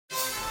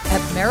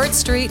Merritt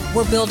Street,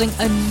 we're building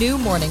a new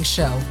morning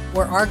show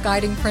where our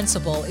guiding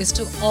principle is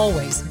to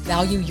always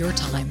value your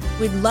time.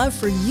 We'd love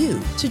for you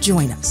to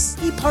join us.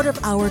 Be part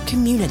of our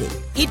community.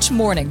 Each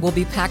morning will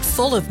be packed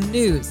full of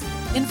news,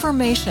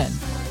 information,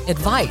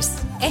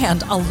 advice,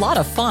 and a lot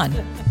of fun.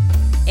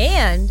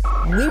 And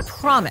we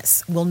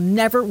promise we'll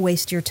never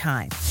waste your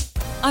time.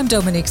 I'm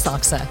Dominique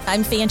Soxa.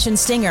 I'm Fanchon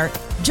Singer.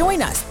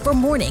 Join us for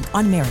Morning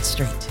on Merritt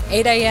Street.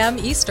 8 a.m.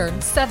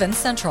 Eastern, 7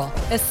 Central.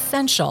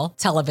 Essential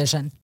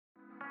Television.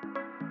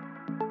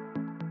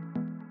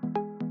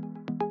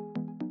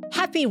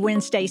 Happy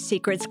Wednesday,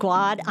 Secret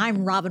Squad.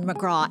 I'm Robin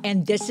McGraw,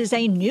 and this is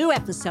a new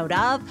episode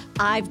of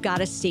I've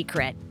Got a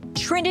Secret.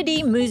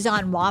 Trinity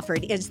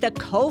Mouzon-Wofford is the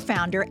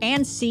co-founder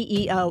and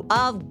CEO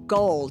of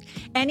Gold,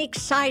 an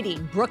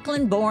exciting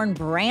Brooklyn-born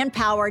brand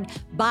powered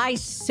by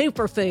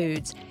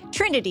superfoods.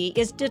 Trinity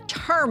is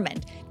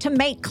determined to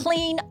make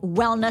clean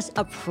wellness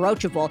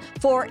approachable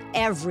for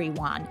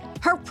everyone.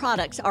 Her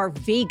products are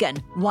vegan,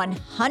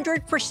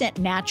 100%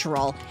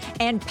 natural,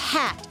 and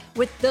packed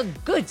with the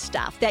good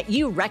stuff that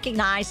you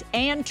recognize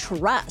and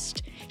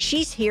trust.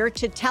 She's here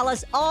to tell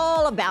us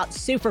all about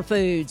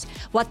superfoods,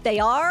 what they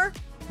are,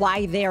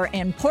 why they're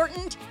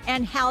important,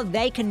 and how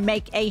they can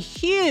make a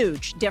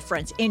huge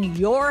difference in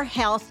your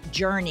health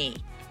journey.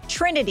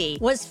 Trinity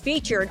was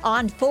featured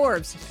on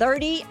Forbes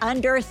 30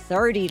 Under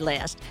 30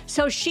 list,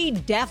 so she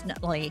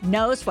definitely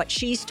knows what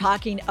she's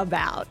talking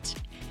about.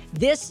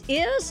 This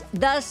is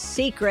the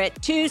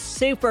secret to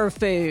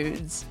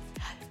superfoods.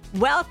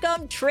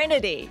 Welcome,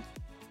 Trinity.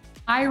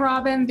 Hi,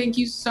 Robin. Thank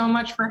you so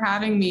much for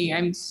having me.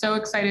 I'm so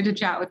excited to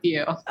chat with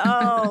you.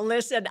 Oh,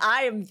 listen,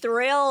 I am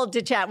thrilled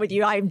to chat with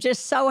you. I'm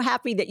just so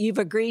happy that you've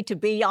agreed to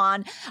be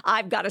on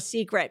I've Got a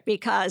Secret,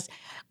 because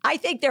I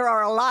think there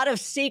are a lot of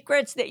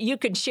secrets that you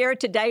can share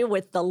today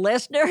with the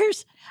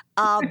listeners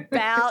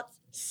about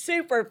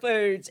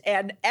superfoods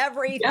and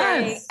everything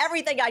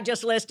I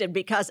just listed,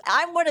 because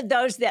I'm one of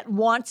those that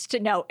wants to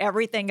know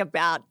everything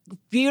about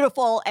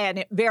beautiful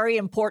and very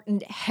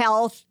important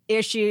health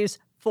issues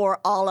for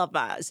all of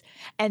us.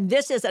 And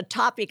this is a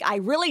topic I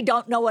really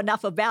don't know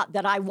enough about,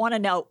 that I want to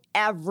know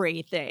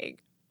everything.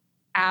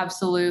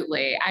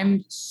 Absolutely.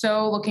 I'm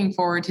so looking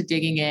forward to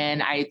digging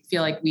in. I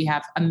feel like we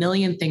have a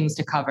million things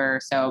to cover,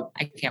 so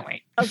I can't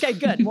wait. Okay,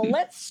 good. Well,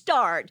 let's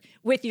start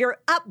with your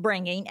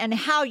upbringing and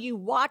how you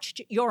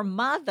watched your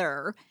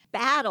mother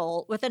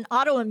battle with an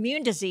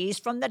autoimmune disease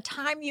from the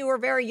time you were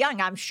very young.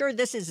 I'm sure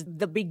this is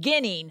the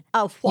beginning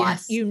of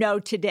what you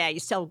know today.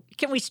 So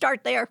can we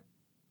start there?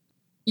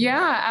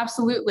 Yeah,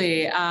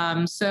 absolutely.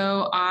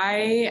 So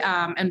I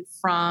am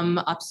from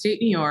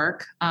upstate New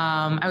York.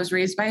 I was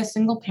raised by a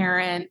single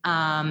parent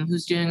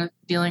who's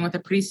dealing with a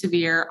pretty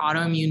severe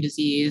autoimmune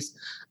disease.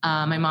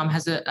 My mom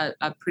has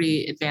a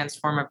pretty advanced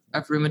form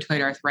of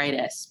rheumatoid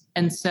arthritis.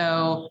 And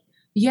so,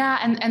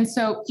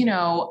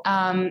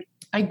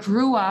 I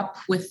grew up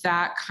with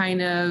that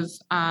kind of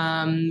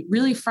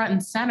really front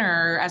and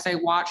center as I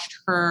watched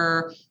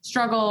her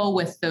struggle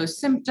with those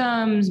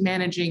symptoms,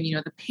 managing,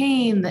 the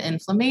pain, the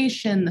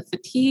inflammation, the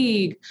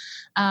fatigue.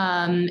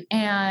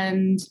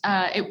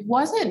 It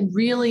wasn't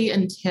really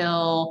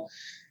until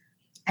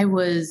I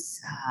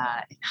was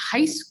in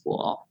high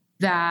school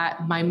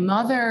that my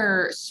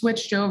mother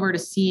switched over to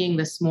seeing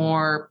this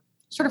more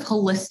sort of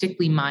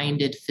holistically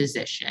minded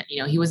physician.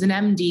 He was an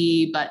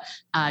MD, but,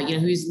 he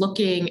was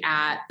looking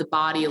at the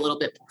body a little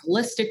bit more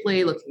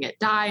holistically, looking at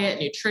diet,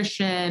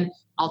 nutrition,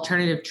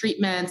 alternative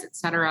treatments, et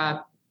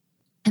cetera.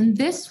 And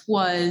this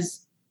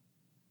was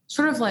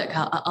sort of like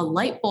a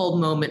light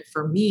bulb moment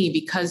for me,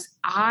 because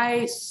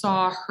I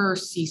saw her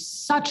see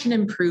such an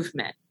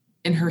improvement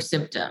in her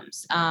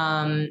symptoms.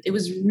 It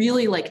was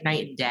really like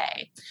night and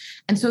day.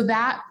 And so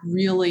that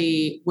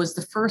really was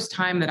the first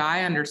time that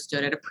I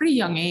understood at a pretty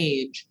young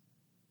age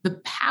the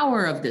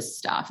power of this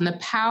stuff and the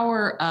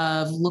power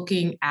of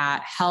looking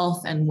at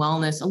health and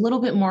wellness a little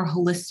bit more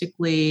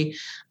holistically,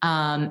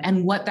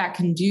 and what that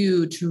can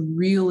do to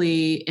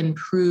really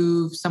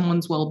improve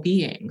someone's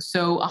well-being.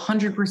 So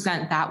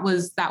 100%, that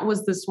was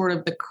the sort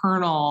of the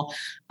kernel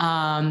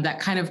that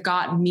kind of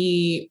got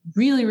me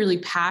really, really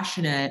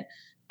passionate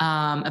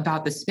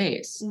about the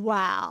space.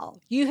 Wow.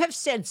 You have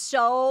said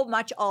so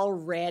much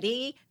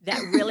already that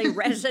really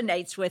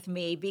resonates with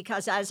me,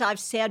 because as I've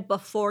said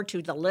before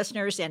to the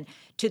listeners and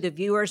to the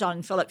viewers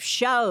on Philip's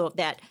show,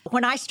 that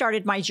when I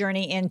started my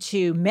journey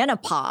into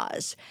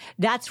menopause,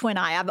 that's when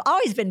I've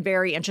always been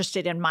very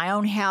interested in my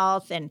own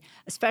health. And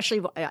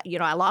especially,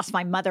 I lost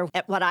my mother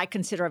at what I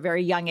consider a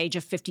very young age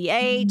of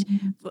 58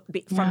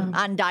 from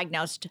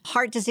undiagnosed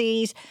heart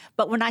disease.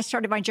 But when I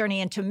started my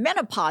journey into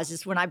menopause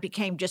is when I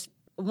became just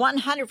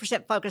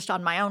 100% focused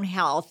on my own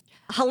health.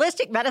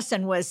 Holistic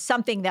medicine was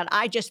something that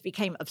I just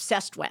became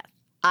obsessed with.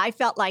 I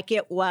felt like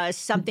it was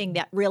something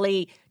that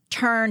really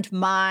turned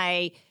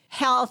my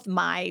health,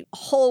 my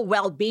whole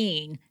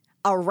well-being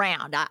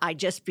around. I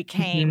just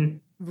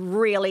became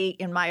really,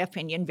 in my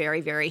opinion,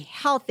 very, very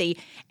healthy.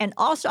 And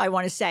also, I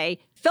want to say,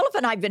 Philip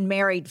and I have been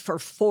married for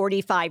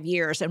 45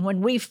 years. And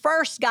when we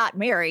first got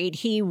married,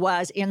 he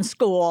was in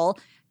school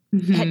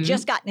had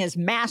just gotten his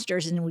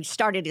master's and we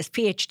started his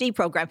PhD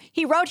program.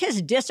 He wrote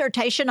his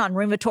dissertation on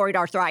rheumatoid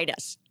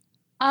arthritis.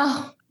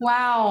 Oh,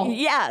 wow.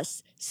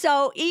 Yes.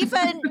 So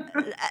even,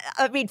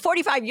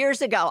 45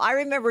 years ago, I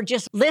remember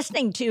just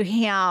listening to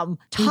him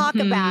talk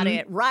about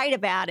it, write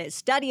about it,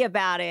 study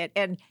about it.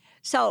 And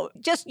so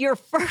just your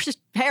first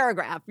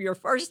paragraph, your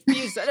first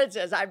few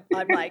sentences, I'm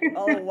like,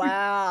 oh,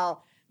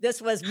 wow.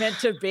 This was meant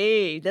to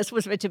be. This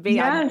was meant to be.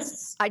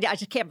 Yes. I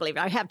just can't believe it.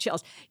 I have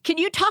chills. Can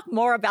you talk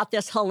more about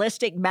this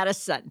holistic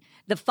medicine?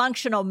 The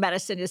functional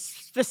medicine is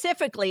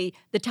specifically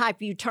the type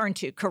you turn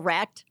to,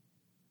 correct?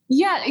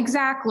 Yeah,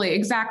 exactly.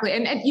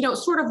 And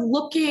sort of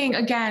looking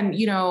at,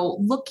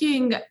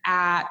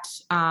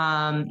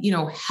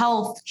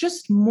 health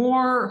just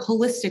more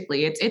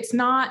holistically. It's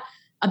not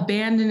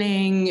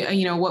abandoning,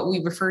 what we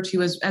refer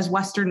to as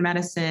Western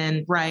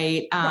medicine,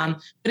 right?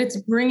 But it's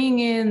bringing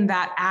in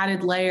that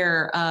added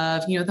layer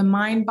of, the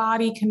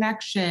mind-body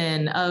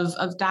connection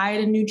of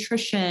diet and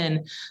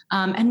nutrition,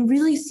 and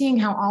really seeing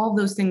how all of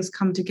those things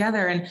come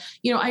together. And,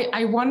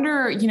 I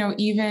wonder,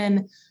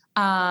 even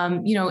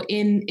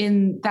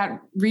in that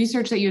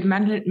research that you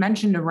had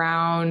mentioned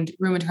around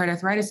rheumatoid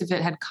arthritis, if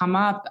it had come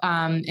up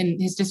in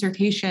his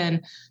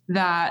dissertation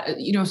that,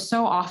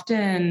 so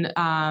often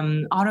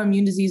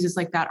autoimmune diseases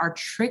like that are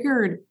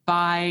triggered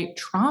by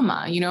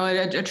trauma,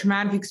 a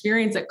traumatic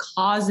experience that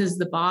causes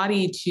the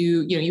body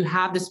to, you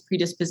have this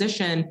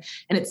predisposition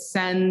and it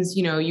sends,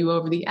 you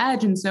over the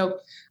edge. And so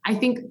I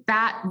think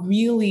that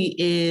really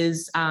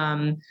is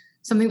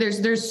something.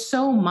 There's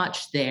so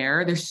much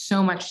there. There's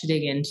so much to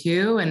dig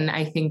into. And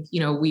I think,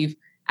 we've,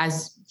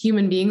 as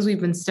human beings, we've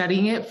been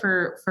studying it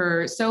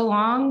for so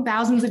long,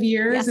 thousands of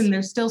years, yes. And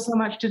there's still so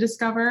much to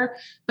discover.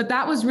 But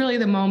that was really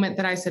the moment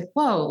that I said,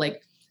 whoa,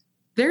 like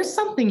there's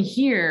something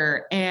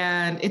here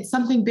and it's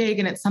something big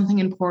and it's something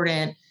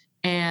important.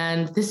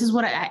 And this is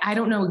what I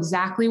don't know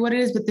exactly what it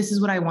is, but this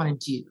is what I want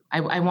to do.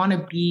 I want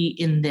to be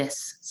in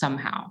this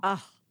somehow.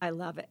 Oh, I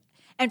love it.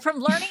 And from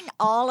learning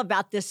all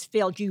about this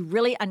field, you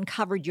really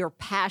uncovered your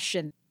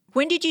passion.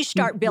 When did you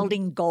start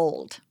building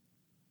Gold?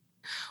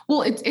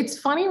 Well, it's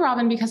funny,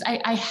 Robin, because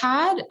I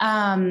had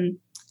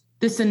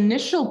this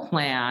initial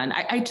plan.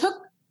 I took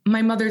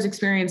my mother's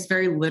experience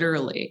very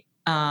literally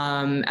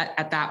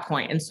at that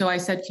point. And so I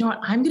said, you know what,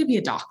 I'm going to be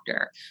a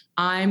doctor.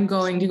 I'm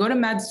going to go to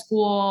med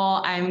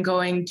school. I'm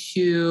going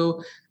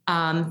to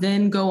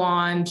then go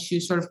on to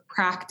sort of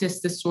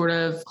practice this sort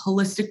of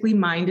holistically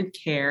minded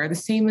care, the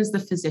same as the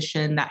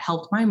physician that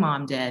helped my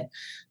mom did.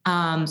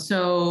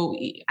 So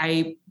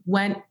I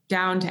went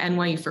down to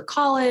NYU for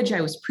college.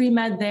 I was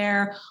pre-med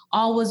there.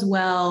 All was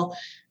well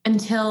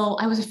until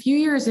I was a few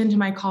years into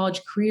my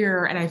college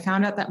career. And I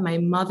found out that my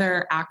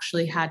mother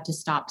actually had to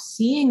stop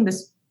seeing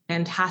this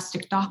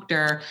fantastic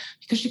doctor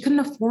because she couldn't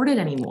afford it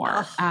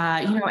anymore.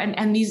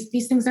 And these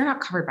things, they're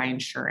not covered by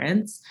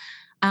insurance.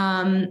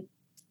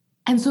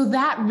 And so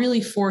that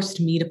really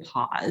forced me to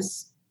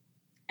pause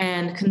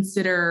and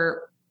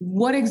consider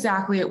what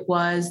exactly it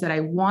was that I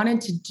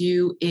wanted to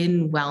do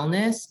in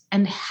wellness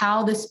and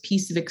how this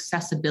piece of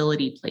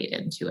accessibility played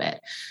into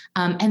it.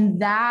 And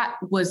that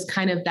was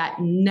kind of that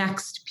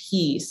next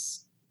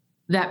piece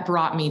that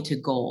brought me to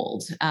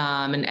Gold,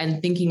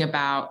 and thinking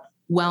about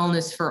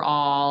wellness for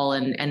all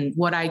and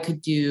what I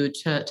could do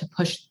to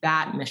push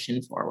that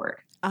mission forward.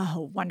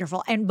 Oh,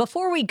 wonderful. And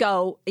before we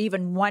go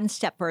even one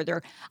step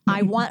further,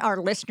 I want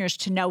our listeners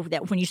to know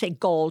that when you say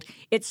Gold,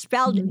 it's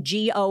spelled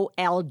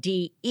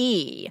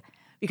Golde,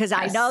 because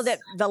I know that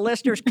the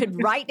listeners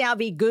could right now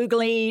be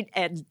Googling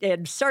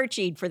and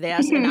searching for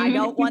this, and I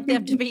don't want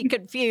them to be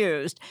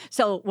confused.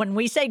 So when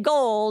we say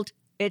Gold,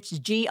 it's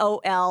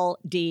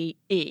Golde.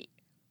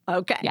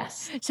 Okay.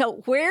 Yes.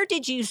 So where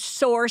did you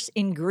source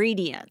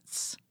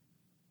ingredients?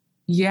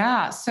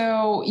 Yeah.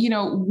 So,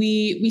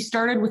 we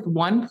started with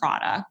one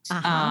product.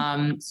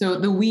 So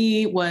the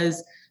we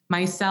was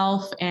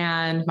myself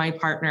and my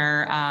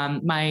partner,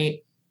 my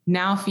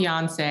now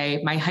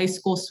fiance, my high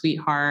school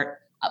sweetheart,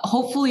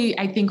 hopefully,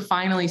 I think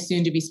finally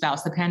soon to be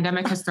spouse. The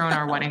pandemic has thrown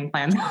our wedding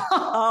plans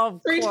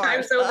three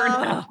times over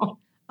now.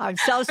 I'm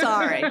so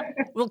sorry.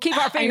 We'll keep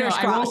our fingers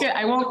crossed.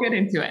 I won't get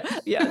into it.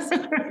 Yes.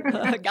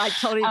 I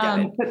totally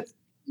get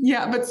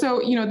it. But so,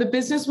 the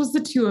business was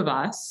the two of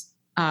us.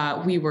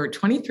 We were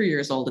 23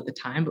 years old at the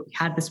time, but we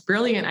had this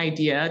brilliant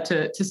idea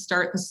to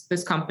start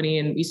this company.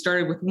 And we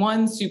started with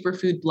one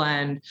superfood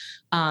blend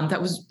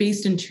that was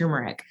based in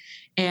turmeric.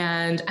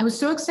 And I was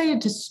so excited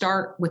to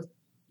start with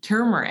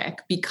turmeric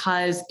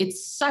because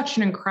it's such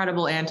an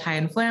incredible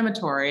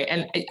anti-inflammatory.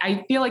 And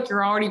I feel like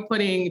you're already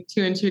putting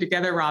two and two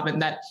together, Robin,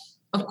 that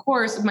of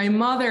course, my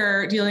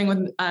mother dealing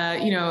with,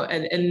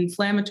 an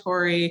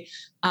inflammatory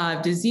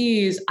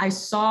disease, I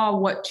saw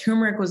what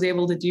turmeric was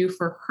able to do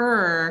for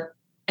her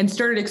and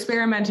started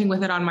experimenting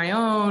with it on my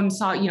own,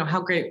 saw,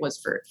 how great it was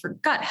for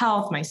gut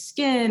health, my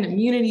skin,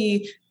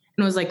 immunity,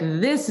 and was like,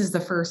 this is the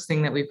first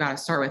thing that we've got to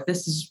start with.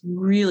 This is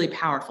really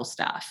powerful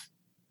stuff.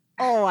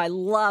 Oh, I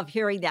love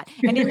hearing that.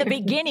 And in the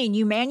beginning,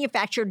 you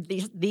manufactured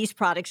these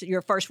products,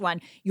 your first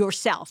one,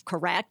 yourself,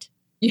 correct?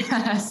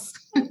 Yes.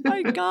 Oh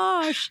my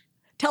gosh.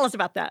 Tell us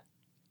about that.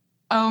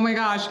 Oh my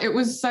gosh, it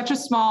was such a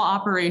small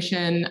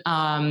operation.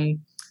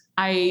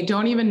 I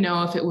don't even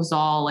know if it was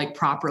all like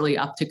properly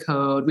up to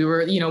code. We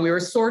were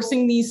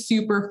sourcing these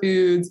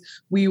superfoods.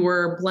 We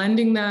were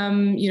blending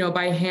them,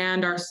 by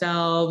hand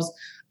ourselves.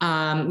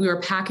 We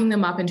were packing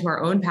them up into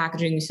our own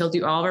packaging. We still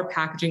do all of our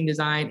packaging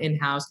design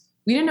in-house.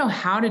 We didn't know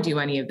how to do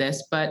any of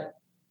this, but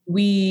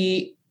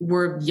we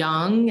were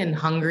young and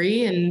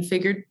hungry and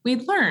figured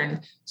we'd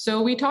learn.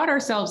 So we taught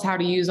ourselves how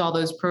to use all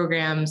those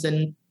programs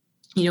and,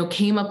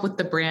 came up with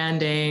the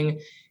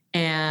branding.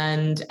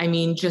 And I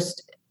mean,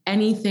 just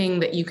anything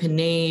that you can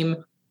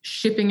name,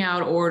 shipping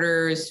out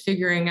orders,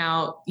 figuring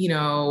out,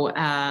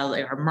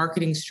 our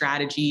marketing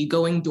strategy,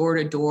 going door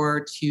to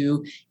door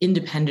to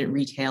independent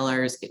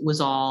retailers. It was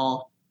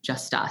all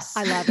just us.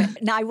 I love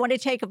it. Now, I want to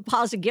take a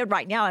pause again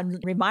right now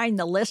and remind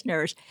the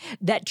listeners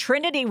that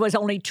Trinity was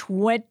only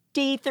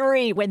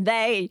 23 when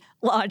they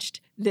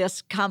launched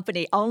this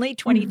company, only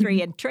 23.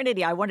 Mm-hmm. And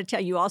Trinity, I want to tell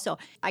you also,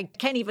 I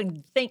can't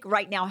even think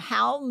right now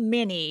how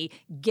many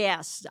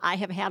guests I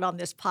have had on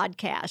this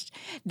podcast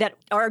that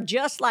are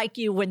just like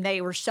you when they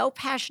were so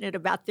passionate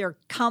about their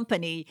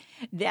company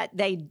that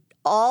they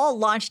all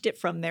launched it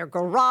from their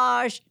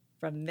garage,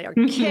 from their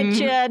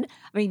kitchen.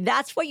 I mean,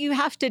 that's what you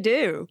have to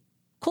do.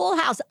 Cool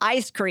House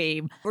Ice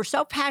Cream were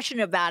so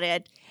passionate about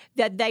it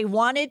that they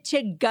wanted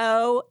to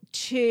go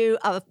to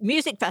a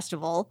music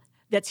festival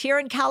that's here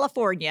in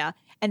California,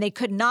 and they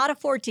could not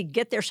afford to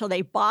get there, so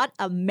they bought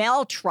a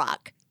mail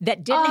truck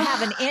that didn't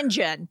have an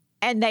engine,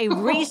 and they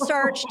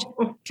researched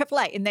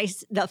AAA, and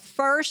the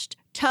first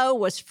tow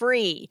was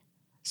free.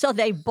 So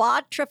they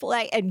bought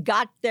AAA and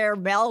got their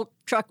mail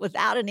truck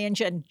without an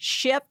engine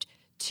shipped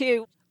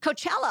to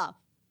Coachella.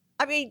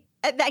 I mean,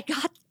 they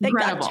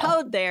got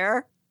towed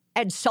there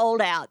and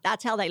sold out.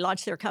 That's how they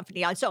launched their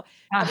company. So,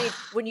 I mean,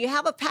 when you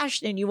have a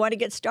passion and you want to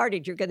get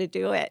started, you're going to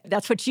do it.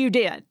 That's what you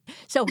did.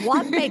 So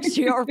what makes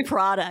your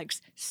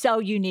products so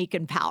unique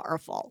and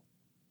powerful?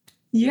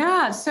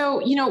 Yeah.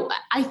 So,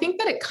 I think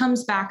that it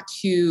comes back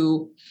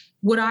to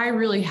what I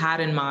really had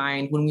in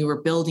mind when we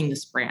were building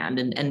this brand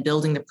and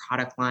building the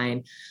product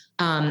line,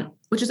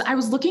 which is I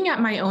was looking at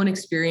my own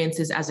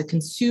experiences as a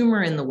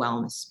consumer in the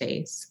wellness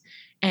space.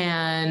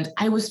 And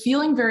I was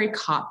feeling very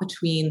caught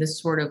between this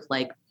sort of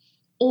like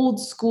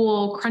old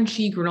school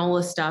crunchy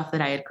granola stuff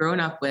that I had grown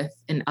up with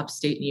in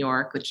upstate New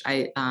York, which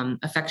I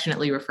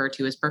affectionately refer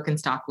to as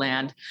Birkenstock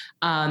land.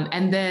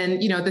 And then,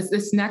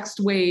 this next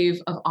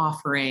wave of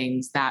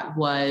offerings that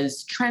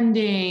was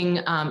trending,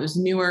 it was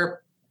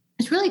newer.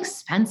 It was really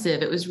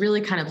expensive. It was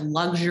really kind of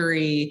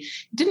luxury.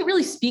 It didn't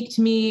really speak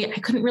to me. I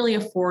couldn't really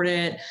afford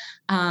it.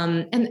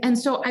 And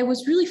so I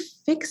was really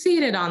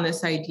fixated on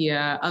this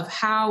idea of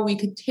how we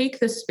could take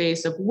the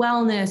space of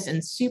wellness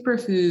and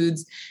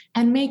superfoods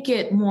and make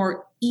it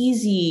more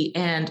easy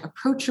and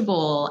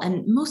approachable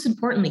and most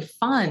importantly,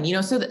 fun,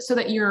 so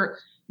that your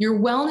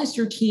wellness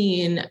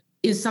routine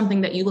is something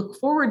that you look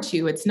forward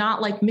to. It's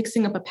not like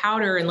mixing up a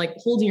powder and like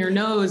holding your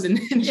nose and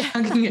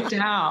chugging it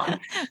down.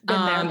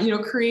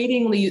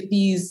 Creating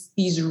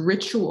these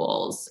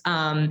rituals.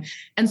 And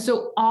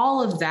so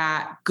all of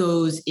that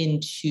goes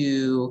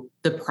into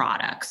the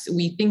products.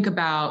 We think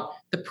about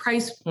the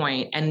price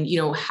point and,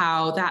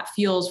 how that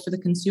feels for the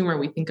consumer.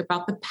 We think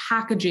about the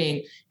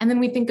packaging, and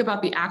then we think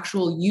about the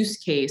actual use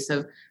case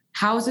of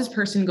how is this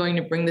person going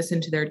to bring this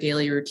into their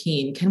daily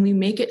routine? Can we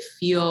make it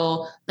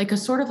feel like a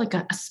sort of like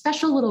a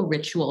special little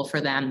ritual for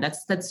them?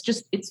 That's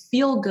just, it's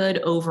feel good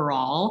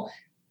overall.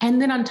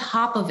 And then on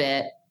top of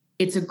it,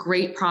 it's a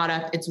great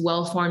product. It's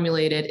well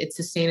formulated. It's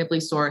sustainably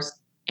sourced,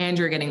 and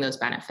you're getting those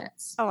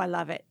benefits. Oh, I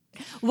love it.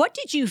 What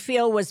did you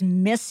feel was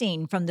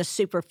missing from the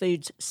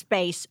superfoods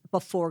space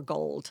before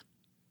Gold?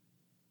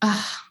 A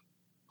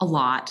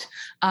lot.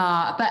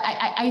 But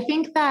I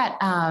think that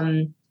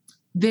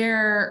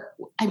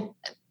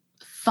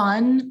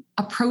fun,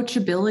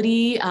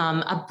 approachability,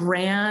 a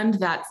brand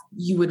that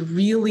you would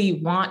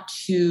really want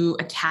to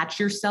attach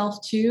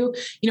yourself to.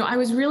 I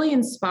was really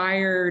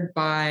inspired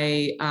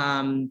by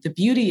the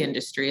beauty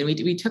industry, and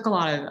we took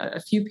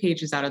a few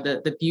pages out of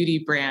the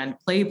beauty brand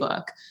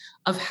playbook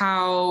of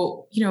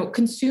how,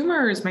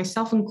 consumers,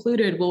 myself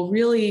included, will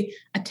really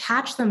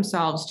attach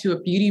themselves to a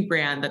beauty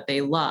brand that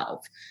they love.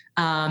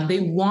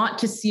 They want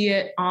to see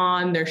it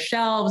on their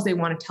shelves. They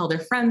want to tell their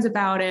friends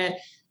about it.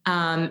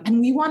 And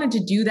we wanted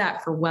to do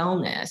that for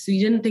wellness. We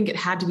didn't think it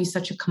had to be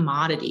such a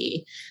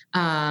commodity.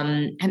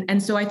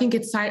 And so I think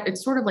it's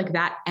sort of like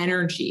that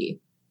energy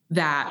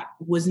that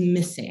was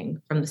missing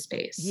from the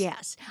space.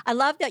 Yes. I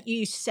love that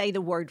you say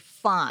the word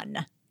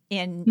fun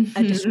in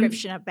a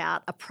description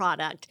about a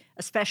product,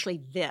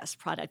 especially this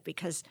product,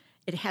 because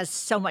it has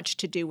so much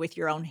to do with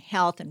your own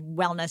health and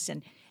wellness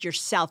and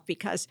yourself,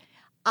 because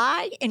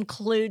I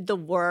include the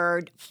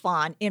word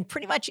fun in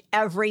pretty much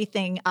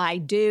everything I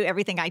do,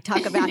 everything I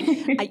talk about.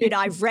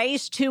 I've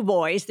raised two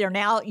boys. They're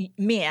now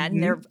men.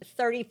 They're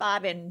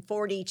 35 and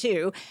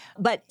 42.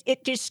 But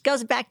it just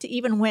goes back to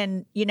even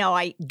when,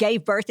 I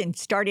gave birth and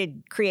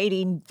started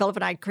Philip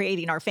and I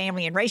creating our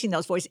family and raising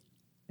those boys.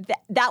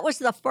 That was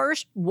the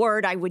first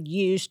word I would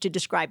use to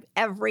describe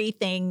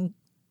everything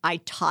I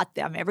taught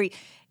them.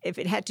 If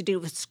it had to do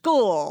with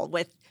school,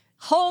 with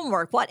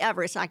homework,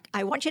 whatever, it's like,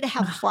 I want you to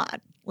have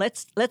fun.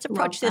 Let's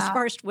approach this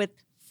first with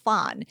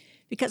fun,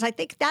 because I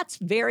think that's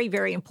very,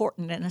 very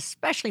important, and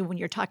especially when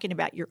you're talking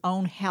about your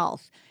own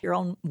health, your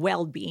own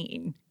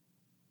well-being.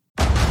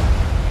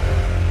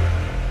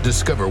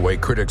 Discover why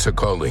critics are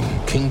calling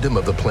Kingdom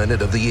of the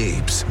Planet of the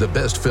Apes the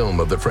best film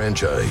of the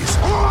franchise.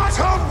 What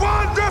a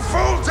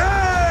wonderful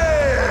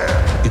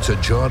day! It's a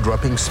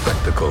jaw-dropping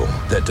spectacle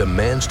that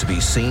demands to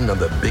be seen on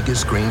the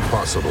biggest screen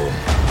possible.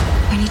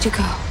 I need to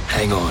go.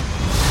 Hang on.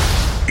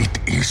 It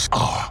is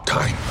our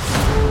time.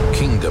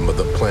 Kingdom of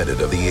the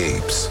Planet of the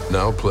Apes.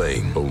 Now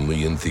playing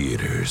only in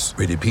theaters.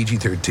 Rated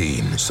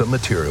PG-13. Some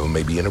material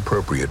may be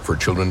inappropriate for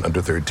children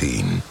under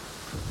 13.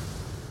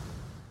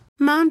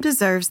 Mom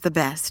deserves the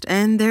best,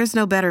 and there's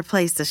no better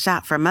place to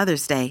shop for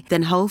Mother's Day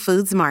than Whole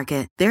Foods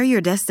Market. They're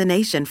your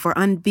destination for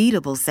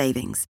unbeatable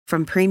savings,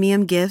 from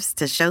premium gifts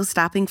to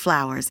show-stopping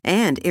flowers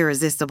and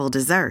irresistible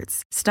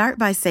desserts. Start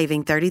by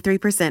saving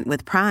 33%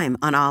 with Prime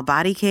on all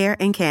body care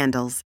and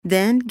candles.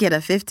 Then get a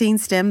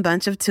 15-stem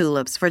bunch of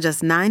tulips for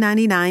just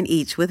 $9.99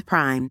 each with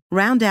Prime.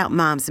 Round out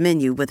Mom's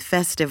menu with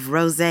festive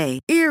rosé,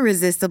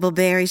 irresistible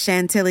berry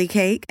chantilly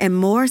cake, and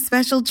more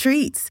special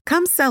treats.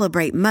 Come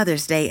celebrate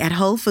Mother's Day at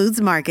Whole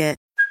Foods Market.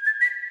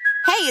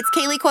 Hey, it's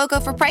Kaylee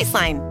Cuoco for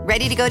Priceline.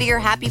 Ready to go to your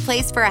happy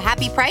place for a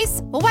happy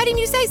price? Well, why didn't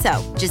you say so?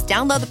 Just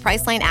download the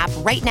Priceline app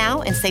right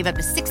now and save up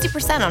to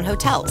 60% on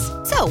hotels.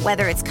 So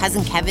whether it's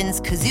Cousin Kevin's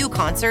Kazoo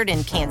Concert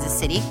in Kansas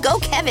City, go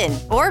Kevin,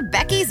 or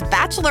Becky's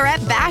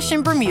Bachelorette Bash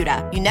in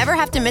Bermuda, you never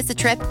have to miss a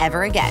trip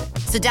ever again.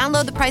 So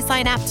download the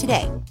Priceline app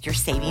today. Your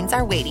savings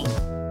are waiting.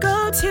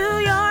 Go to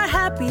your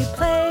happy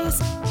place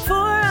for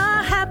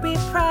a happy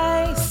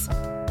price.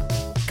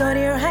 Go to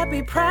your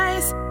happy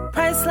price,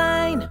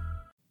 Priceline.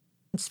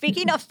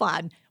 Speaking of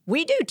fun,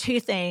 we do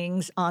two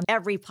things on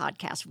every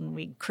podcast. When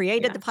we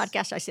created the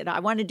podcast, I said,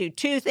 I want to do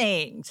two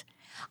things.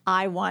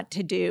 I want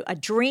to do a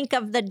drink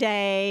of the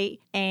day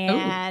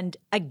and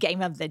a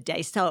game of the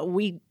day. So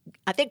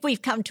I think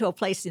we've come to a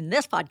place in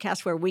this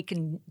podcast where we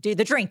can do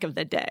the drink of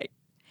the day.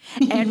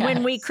 And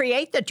when we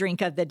create the drink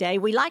of the day,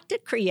 we like to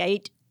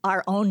create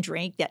our own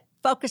drink that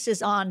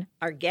focuses on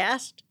our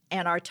guest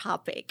and our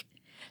topic.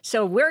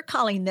 So we're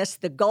calling this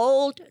the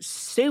Gold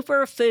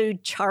Superfood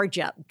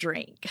Charge-Up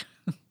Drink.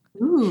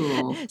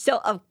 Ooh. So,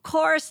 of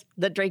course,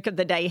 the drink of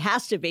the day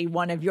has to be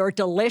one of your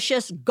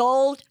delicious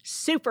Gold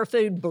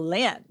Superfood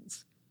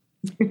blends.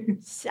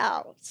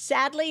 So,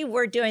 sadly,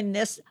 we're doing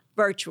this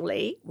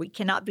virtually. We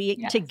cannot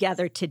be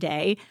together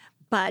today,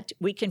 but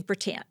we can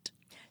pretend.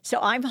 So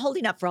I'm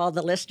holding up for all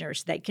the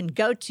listeners. They can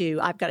go to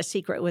I've Got a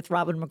Secret with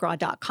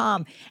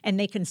RobinMcGraw.com, and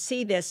they can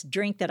see this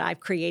drink that I've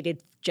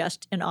created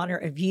just in honor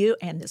of you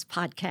and this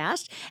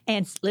podcast.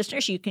 And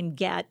listeners, you can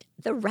get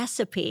the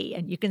recipe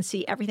and you can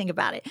see everything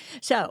about it.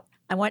 So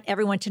I want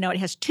everyone to know it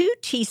has 2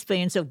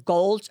 teaspoons of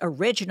Gold's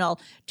Original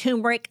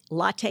Turmeric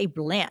Latte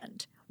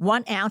Blend,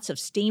 1 ounce of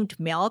steamed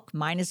milk,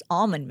 mine is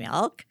almond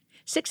milk,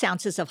 6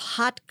 ounces of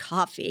hot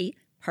coffee.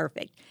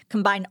 Perfect.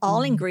 Combine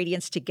all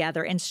ingredients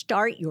together and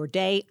start your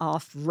day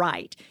off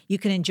right. You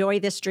can enjoy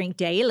this drink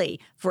daily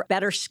for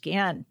better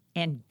skin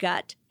and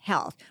gut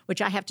health,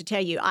 which I have to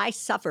tell you, I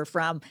suffer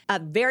from a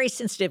very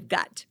sensitive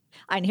gut.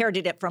 I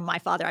inherited it from my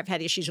father. I've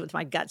had issues with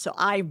my gut, so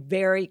I'm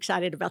very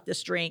excited about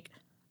this drink,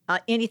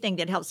 anything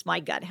that helps my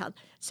gut health.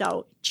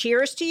 So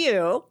cheers to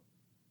you.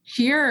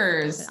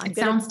 Cheers. It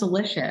sounds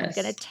delicious.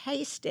 I'm going to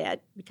taste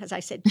it because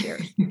I said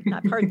cheers.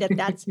 I've heard that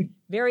that's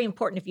very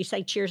important. If you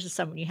say cheers to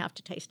someone, you have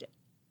to taste it.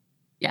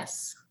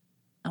 Yes.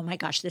 Oh my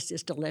gosh, this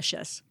is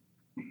delicious.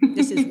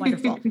 This is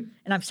wonderful.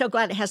 And I'm so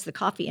glad it has the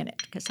coffee in it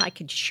because I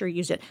could sure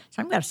use it.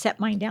 So I'm going to set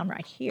mine down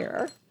right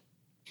here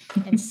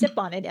and sip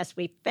on it as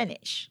we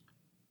finish.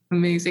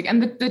 Amazing.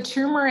 And the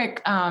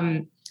turmeric,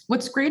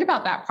 what's great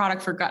about that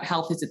product for gut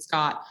health is it's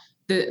got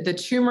the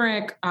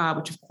turmeric,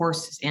 which of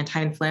course is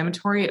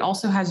anti-inflammatory. It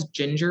also has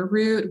ginger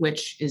root,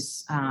 which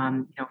is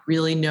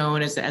really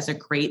known as a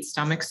great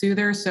stomach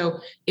soother. So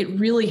it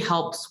really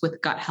helps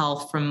with gut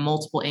health from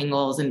multiple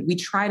angles. And we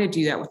try to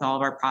do that with all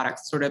of our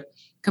products, sort of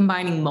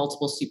combining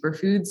multiple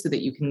superfoods so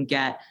that you can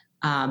get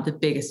the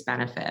biggest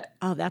benefit.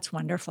 Oh, that's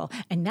wonderful.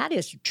 And that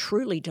is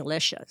truly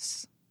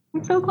delicious.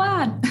 I'm so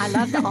glad. I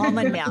love the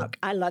almond milk.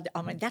 I love the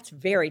almond. That's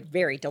very,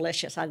 very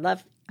delicious. I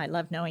love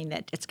knowing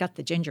that it's got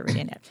the ginger root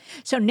in it.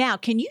 So now,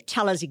 can you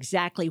tell us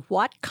exactly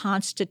what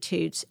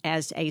constitutes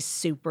as a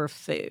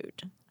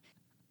superfood?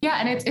 Yeah,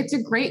 and it's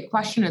a great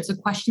question. It's a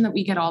question that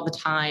we get all the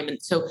time.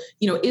 And so,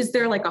 is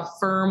there like a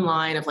firm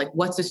line of like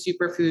what's a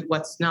superfood,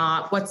 what's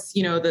not? What's,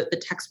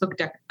 the textbook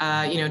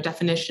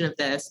definition of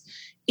this?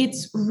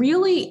 It's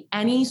really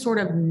any sort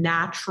of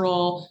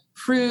natural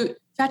fruit,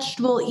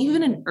 vegetable,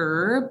 even an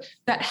herb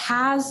that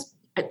has,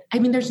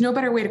 there's no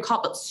better way to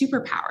call it, but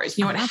superpowers.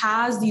 It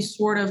has these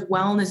sort of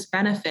wellness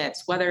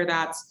benefits, whether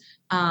that's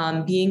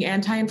being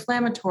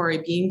anti-inflammatory,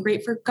 being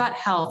great for gut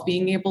health,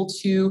 being able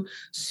to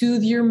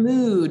soothe your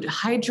mood,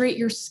 hydrate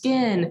your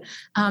skin.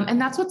 And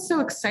that's what's so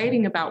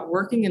exciting about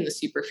working in the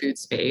superfood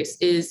space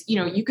is,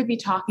 you could be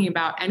talking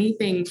about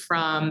anything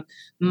from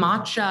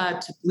matcha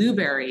to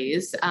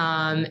blueberries,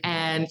 and,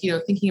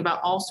 thinking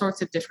about all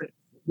sorts of different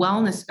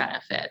wellness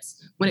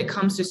benefits when it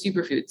comes to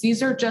superfoods.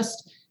 These are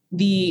just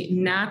the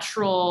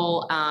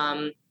natural,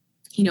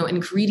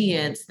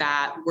 ingredients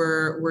that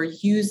we're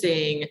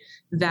using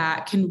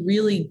that can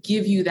really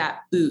give you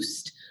that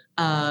boost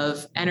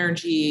of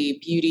energy,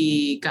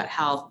 beauty, gut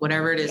health,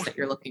 whatever it is that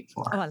you're looking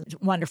for. Oh,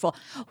 wonderful.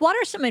 What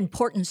are some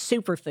important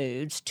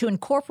superfoods to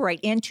incorporate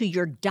into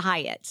your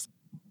diets?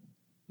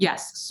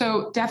 Yes.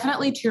 So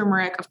definitely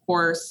turmeric, of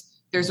course.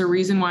 There's a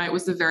reason why it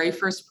was the very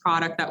first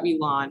product that we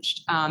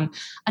launched.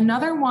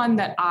 Another one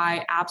that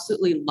I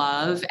absolutely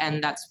love,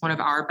 and that's one of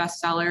our best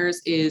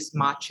sellers, is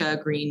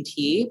matcha green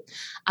tea.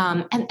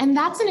 And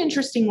that's an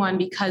interesting one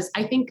because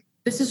I think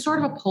this is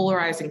sort of a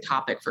polarizing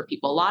topic for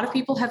people. A lot of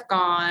people have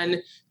gone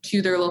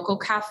to their local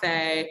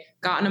cafe,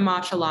 gotten a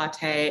matcha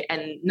latte,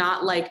 and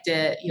not liked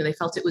it. They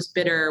felt it was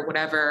bitter,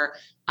 whatever.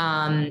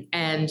 And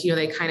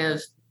they kind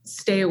of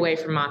stay away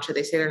from matcha.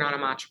 They say they're not a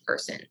matcha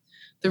person.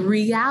 The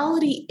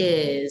reality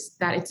is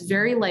that it's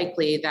very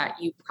likely that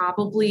you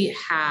probably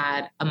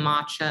had a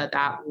matcha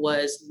that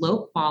was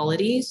low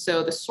quality.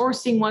 So the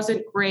sourcing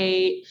wasn't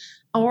great,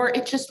 or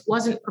it just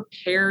wasn't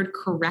prepared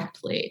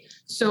correctly.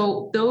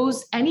 So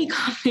any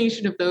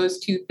combination of those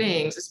two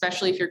things,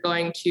 especially if you're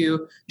going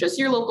to just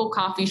your local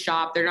coffee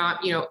shop, they're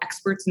not,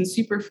 experts in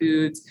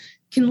superfoods,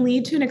 can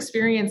lead to an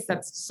experience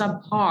that's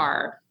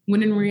subpar,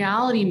 when in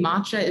reality,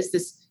 matcha is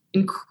this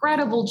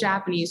incredible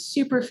Japanese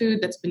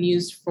superfood that's been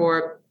used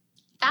for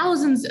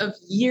thousands of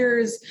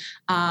years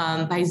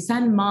by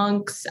Zen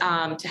monks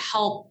to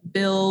help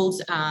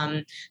build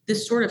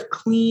this sort of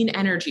clean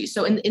energy.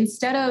 So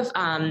instead of,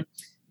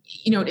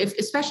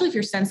 especially if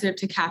you're sensitive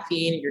to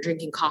caffeine and you're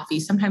drinking coffee,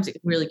 sometimes it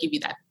can really give you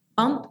that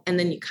bump and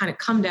then you kind of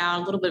come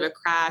down, a little bit of a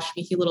crash,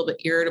 make you a little bit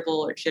irritable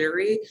or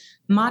jittery.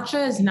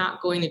 Matcha is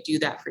not going to do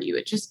that for you.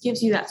 It just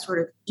gives you that sort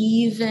of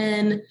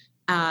even,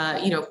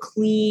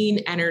 clean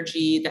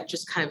energy that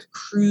just kind of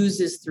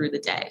cruises through the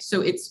day.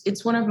 So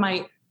it's one of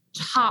my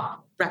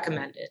top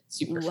recommended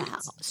superfoods. Wow.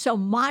 So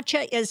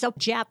matcha is a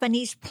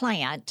Japanese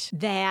plant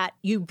that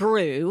you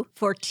brew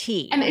for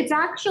tea. And it's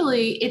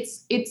actually,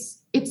 it's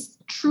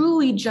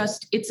truly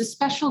just, it's a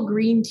special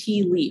green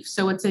tea leaf.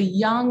 So it's a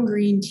young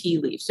green tea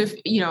leaf. So,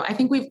 I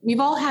think we've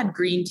all had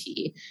green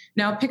tea.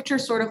 Now picture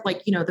sort of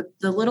like,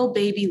 the little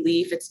baby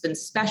leaf, it's been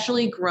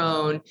specially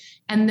grown.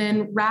 And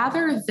then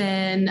rather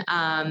than,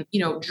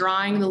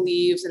 drying the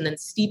leaves and then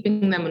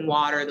steeping them in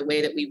water the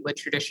way that we would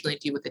traditionally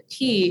do with a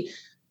tea,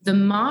 the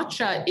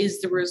matcha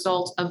is the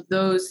result of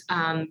those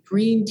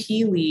green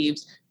tea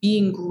leaves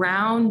being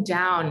ground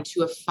down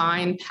to a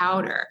fine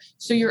powder.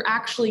 So you're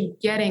actually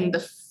getting the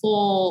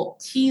full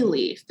tea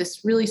leaf,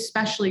 this really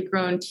specially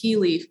grown tea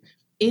leaf,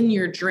 in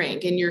your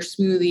drink, in your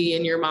smoothie,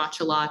 in your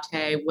matcha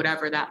latte,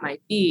 whatever that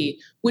might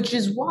be, which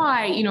is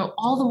why,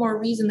 all the more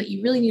reason that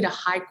you really need a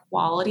high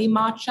quality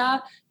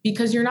matcha,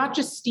 because you're not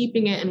just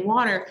steeping it in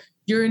water,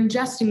 you're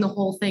ingesting the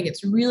whole thing.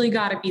 It's really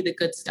got to be the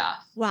good stuff.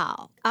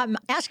 Wow. I'm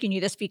asking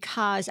you this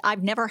because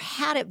I've never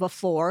had it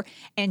before.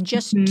 And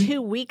just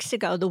 2 weeks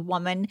ago, the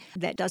woman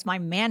that does my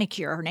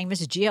manicure, her name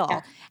is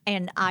Jill,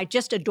 and I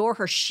just adore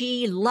her.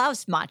 She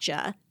loves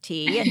matcha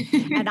tea.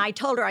 And I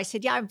told her, I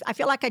said, I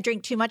feel like I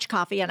drink too much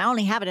coffee and I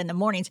only have it in the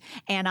mornings.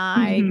 And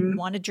I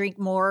want to drink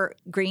more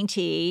green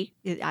tea.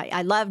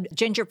 I love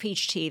ginger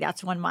peach tea.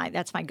 That's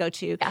my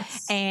go-to.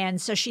 Yes.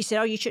 And so she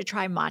said, you should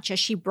try matcha.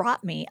 She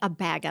brought me a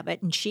bag of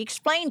it and she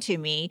explained to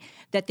me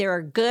that there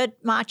are good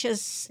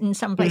matchas in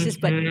some places,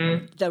 but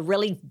the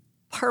really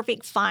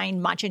perfect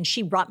fine matcha, and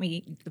she brought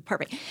me the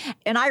perfect.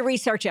 And I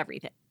research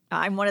everything.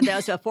 I'm one of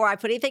those, before I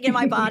put anything in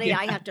my body,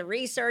 I have to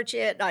research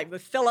it.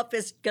 Philip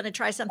is going to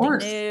try something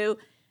new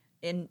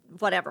in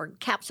whatever,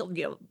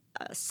 capsule,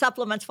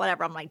 supplements,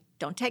 whatever. I'm like,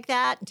 don't take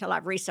that until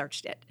I've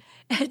researched it.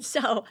 And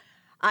so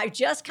I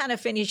just kind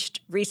of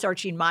finished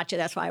researching matcha.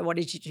 That's why I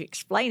wanted you to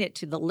explain it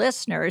to the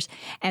listeners.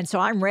 And so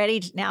I'm ready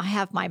to now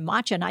have my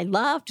matcha. And I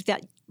loved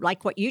that,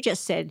 like what you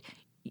just said,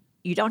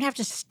 you don't have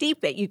to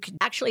steep it. You can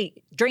actually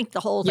drink the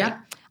whole thing.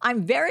 Yeah.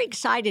 I'm very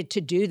excited to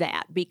do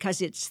that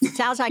because it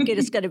sounds like it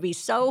is going to be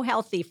so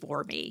healthy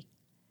for me.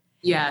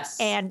 Yes.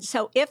 And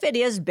so if it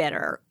is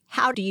bitter,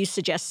 how do you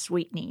suggest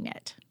sweetening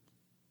it?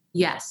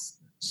 Yes.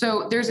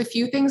 So there's a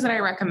few things that I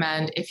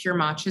recommend if your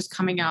matcha is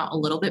coming out a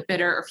little bit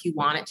bitter or if you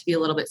want it to be a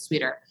little bit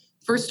sweeter.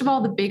 First of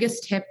all, the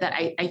biggest tip that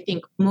I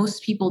think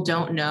most people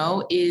don't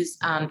know is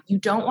you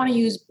don't want to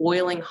use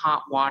boiling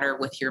hot water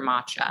with your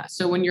matcha.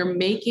 So when you're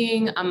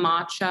making a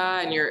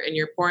matcha and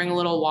you're pouring a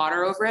little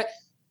water over it,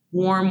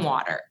 warm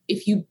water.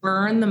 If you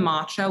burn the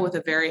matcha with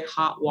a very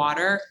hot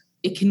water,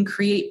 it can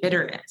create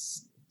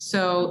bitterness.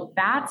 So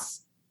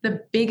that's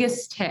the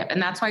biggest tip.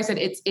 And that's why I said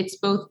it's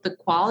both the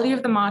quality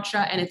of the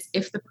matcha and it's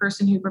if the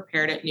person who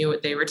prepared it knew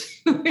what they were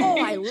doing.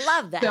 Oh, I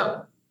love that.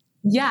 So,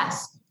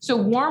 yes. So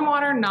warm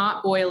water,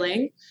 not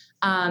boiling.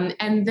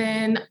 And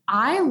then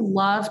I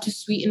love to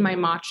sweeten my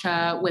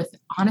matcha with,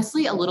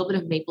 honestly, a little bit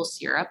of maple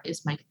syrup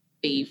is my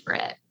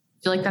favorite.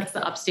 I feel like that's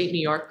the upstate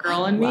New York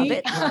girl in me. Love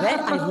it.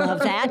 I love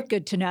that.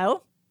 Good to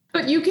know.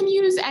 But you can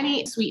use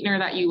any sweetener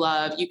that you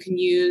love. You can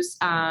use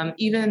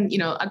even,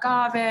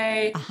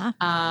 agave.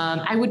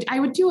 I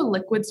would do a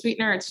liquid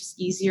sweetener. It's just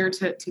easier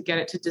to get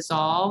it to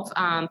dissolve.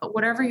 But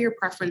whatever your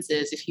preference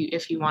is,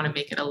 if you want to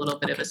make it a little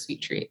bit of a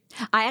sweet treat.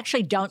 I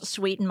actually don't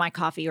sweeten my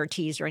coffee or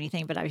teas or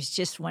anything, but I was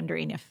just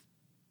wondering if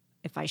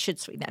I should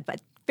sweeten that.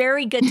 But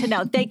very good to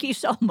know. Thank you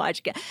so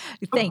much.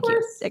 Thank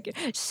you.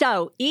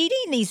 So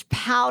eating these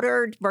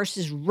powdered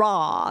versus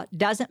raw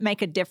doesn't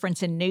make a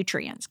difference in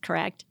nutrients,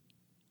 correct?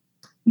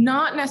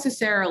 Not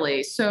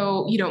necessarily.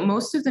 So,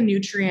 most of the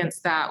nutrients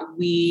that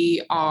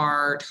we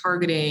are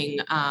targeting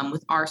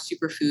with our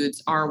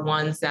superfoods are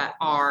ones that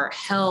are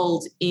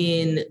held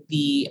in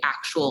the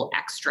actual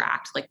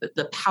extract, like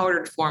the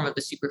powdered form of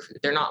the superfood.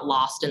 They're not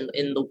lost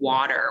in the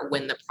water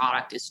when the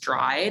product is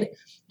dried.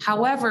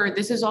 However,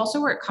 this is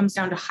also where it comes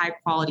down to high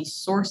quality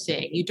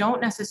sourcing. You don't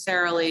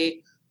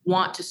necessarily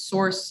want to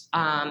source,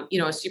 a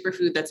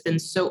superfood that's been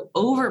so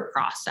over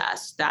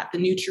processed that the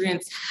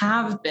nutrients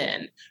have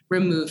been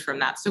removed from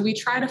that. So we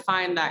try to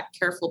find that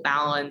careful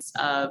balance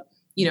of,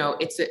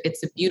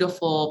 it's a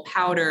beautiful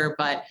powder,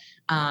 but,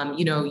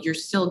 you're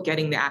still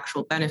getting the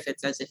actual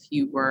benefits as if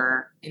you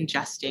were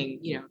ingesting,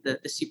 the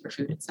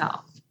superfood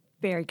itself.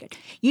 Very good.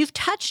 You've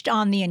touched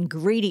on the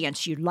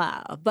ingredients you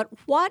love, but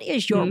what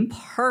is your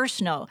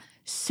personal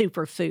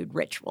superfood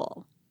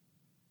ritual?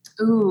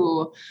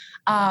 Ooh,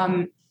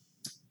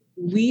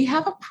 we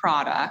have a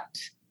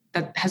product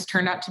that has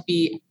turned out to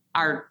be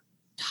our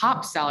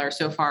top seller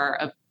so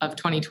far of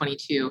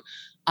 2022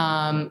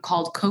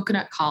 called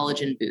Coconut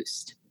Collagen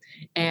Boost.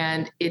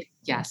 And it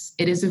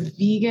is a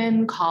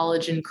vegan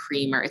collagen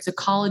creamer. It's a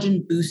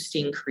collagen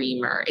boosting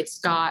creamer. It's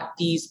got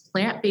these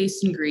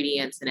plant-based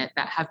ingredients in it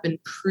that have been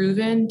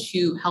proven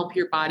to help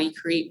your body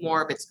create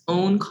more of its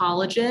own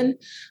collagen.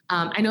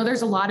 I know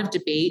there's a lot of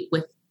debate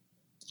with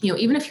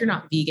even if you're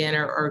not vegan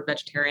or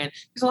vegetarian,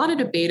 there's a lot of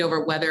debate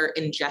over whether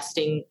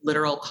ingesting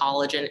literal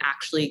collagen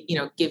actually,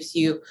 gives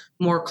you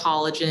more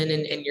collagen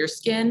in your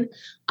skin.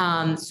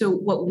 So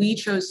what we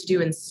chose to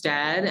do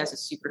instead as a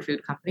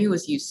superfood company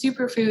was use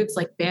superfoods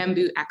like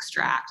bamboo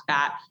extract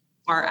that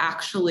are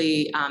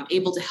actually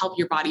able to help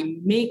your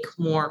body make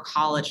more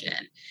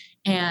collagen.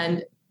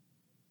 And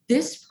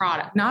this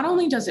product, not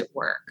only does it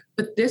work,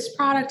 but this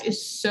product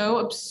is so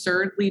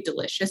absurdly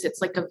delicious.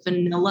 It's like a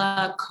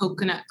vanilla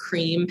coconut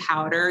cream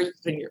powder. You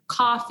put in your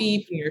coffee,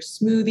 put in your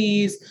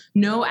smoothies,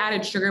 no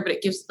added sugar, but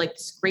it gives like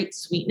this great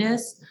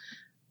sweetness.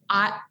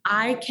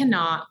 I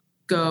cannot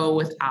go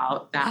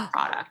without that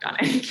product on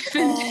any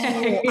given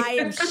day. I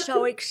am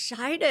so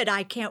excited.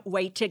 I can't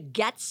wait to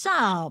get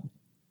some.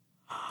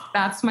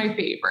 That's my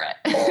favorite.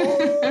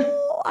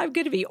 I'm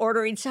going to be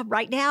ordering some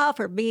right now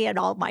for me and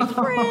all my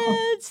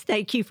friends.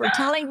 Thank you for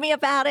telling me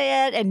about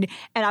it. And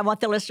I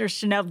want the listeners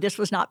to know this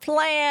was not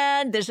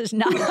planned. This is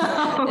not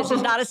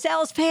a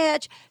sales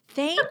pitch.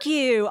 Thank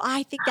you.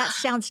 I think that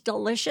sounds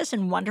delicious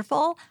and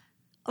wonderful.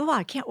 Oh,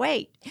 I can't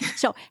wait.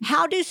 So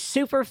how do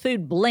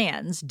superfood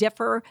blends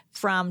differ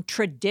from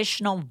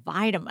traditional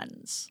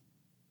vitamins?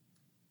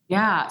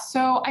 Yeah.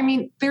 So,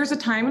 there's a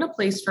time and a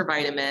place for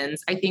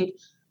vitamins. I think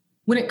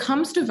when it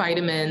comes to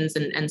vitamins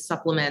and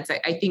supplements,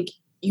 I think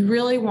you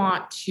really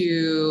want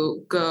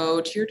to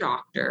go to your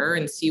doctor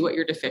and see what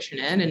you're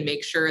deficient in and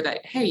make sure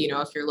that, hey,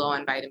 if you're low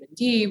on vitamin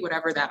D,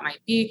 whatever that might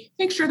be,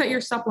 make sure that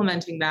you're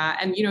supplementing that.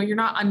 And, you're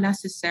not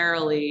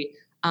unnecessarily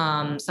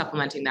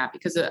supplementing that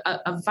because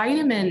a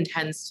vitamin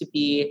tends to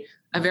be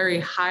a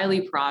very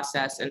highly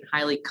processed and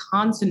highly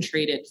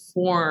concentrated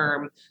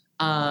form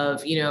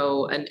of,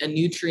 a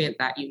nutrient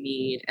that you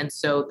need. And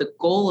so the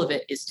goal of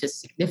it is to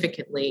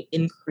significantly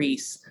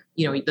increase,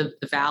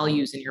 the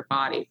values in your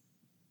body.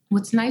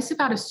 What's nice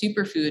about a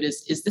superfood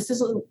is this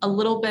is a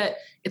little bit,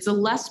 it's a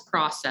less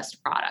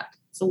processed product.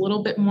 It's a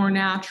little bit more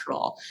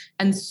natural.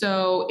 And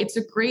so it's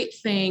a great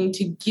thing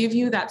to give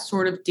you that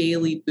sort of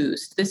daily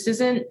boost. This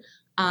isn't,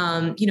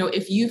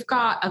 if you've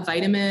got a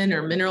vitamin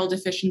or mineral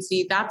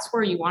deficiency, that's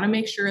where you want to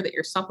make sure that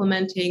you're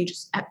supplementing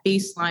just at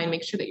baseline,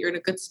 make sure that you're in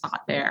a good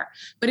spot there.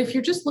 But if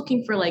you're just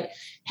looking for like,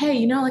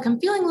 hey, I'm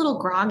feeling a little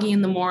groggy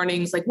in the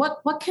mornings, like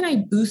what can I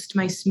boost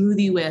my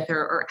smoothie with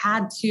or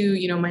add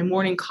to, my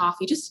morning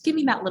coffee, just give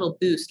me that little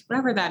boost,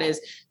 whatever that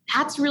is.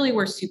 That's really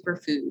where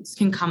superfoods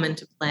can come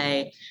into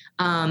play.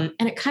 And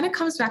it kind of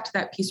comes back to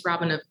that piece,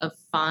 Robin, of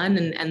fun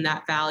and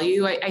that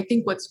value. I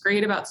think what's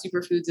great about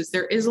superfoods is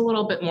there is a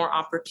little bit more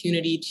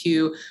opportunity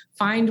to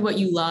find what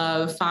you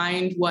love,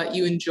 find what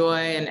you enjoy,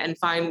 and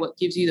find what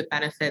gives you the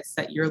benefits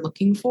that you're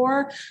looking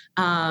for.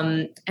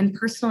 And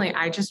personally,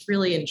 I just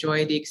really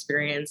enjoy the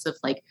experience of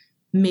like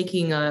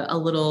making a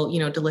little,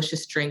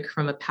 delicious drink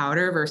from a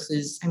powder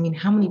versus,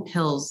 how many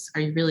pills are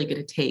you really going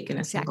to take in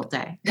a single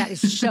day? That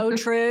is so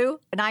true.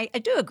 And I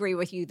do agree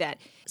with you that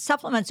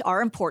supplements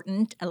are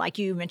important. Like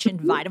you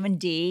mentioned, vitamin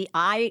D.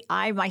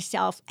 I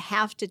myself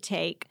have to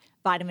take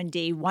vitamin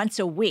D once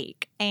a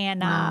week.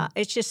 And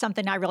it's just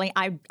something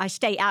I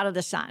stay out of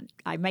the sun.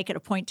 I make it a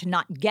point to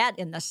not get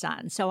in the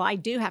sun. So I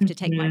do have to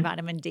take my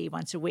vitamin D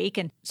once a week.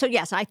 And so,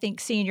 yes, I think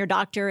seeing your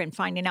doctor and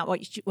finding out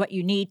what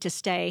you need to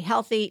stay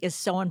healthy is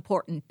so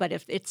important. But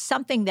if it's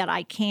something that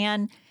I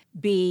can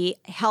be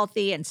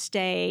healthy and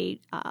stay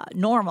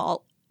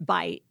normal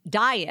by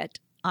diet,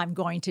 I'm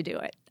going to do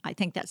it. I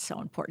think that's so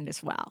important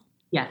as well.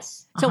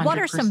 Yes. 100%. So what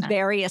are some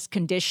various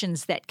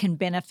conditions that can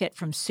benefit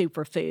from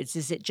superfoods?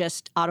 Is it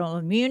just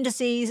autoimmune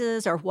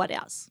diseases or what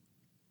else?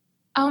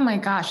 Oh my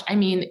gosh. I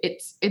mean,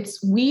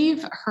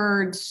 we've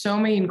heard so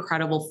many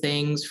incredible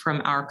things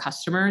from our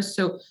customers.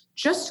 So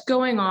just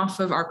going off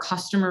of our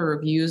customer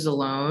reviews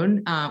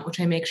alone,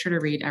 which I make sure to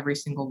read every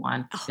single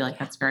one. I feel like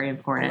that's very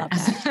important.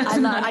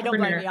 I don't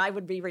blame you. I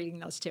would be reading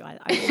those too.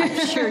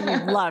 I'm sure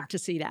you'd love to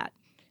see that.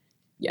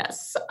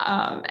 Yes.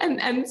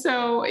 And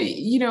so,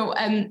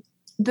 and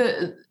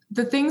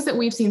the things that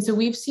we've seen, so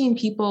we've seen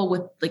people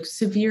with like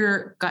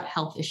severe gut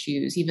health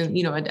issues, even,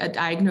 a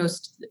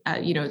diagnosed,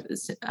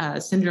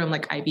 syndrome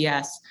like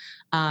IBS,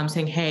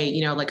 saying,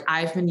 hey, like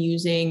I've been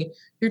using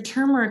your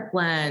turmeric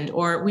blend,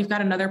 or we've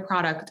got another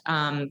product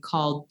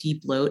called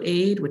Deep Bloat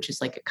Aid, which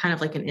is like kind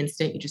of like an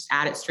instant, you just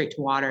add it straight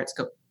to water. It's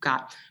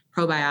got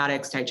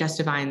probiotics,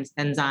 digestive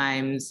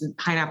enzymes,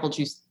 pineapple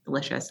juice,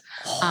 delicious.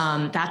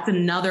 That's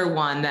another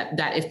one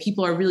that if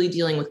people are really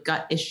dealing with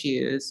gut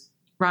issues,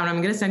 Ron,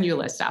 I'm going to send you a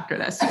list after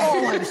this.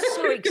 Oh, I'm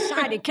so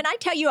excited. Can I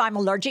tell you I'm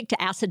allergic to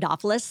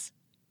acidophilus?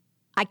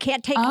 I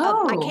can't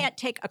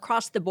take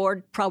across the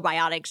board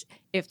probiotics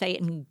if they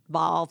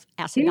involve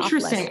acidophilus.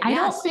 Interesting. Yes. I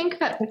don't think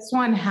that this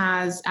one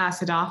has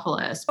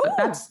acidophilus,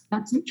 but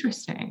that's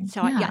interesting.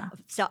 So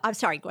So I'm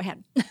sorry. Go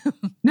ahead.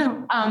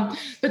 No.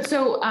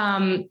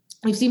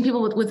 We've seen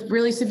people with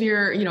really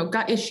severe,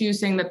 gut issues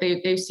saying that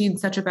they've seen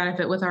such a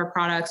benefit with our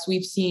products.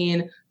 We've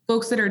seen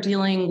folks that are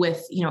dealing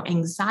with,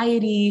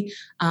 anxiety,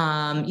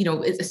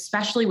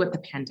 especially with the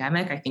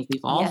pandemic. I think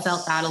we've all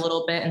felt that a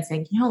little bit and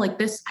saying, like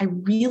this, I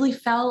really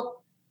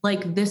felt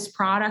like this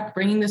product,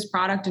 bringing this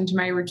product into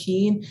my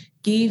routine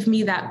gave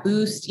me that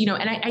boost, and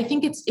I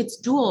think it's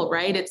dual,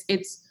 right?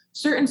 It's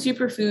certain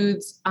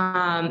superfoods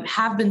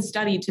have been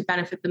studied to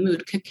benefit the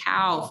mood.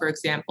 Cacao, for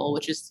example,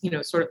 which is,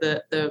 sort of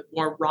the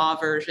more raw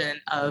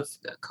version of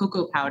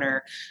cocoa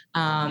powder,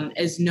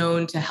 is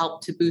known to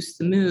help to boost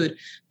the mood.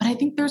 But I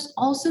think there's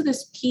also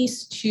this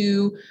piece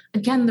to,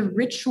 again, the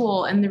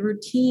ritual and the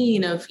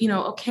routine of,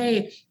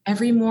 okay,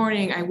 every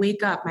morning I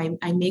wake up,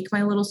 I make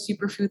my little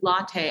superfood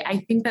latte. I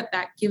think that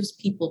gives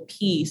people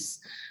peace.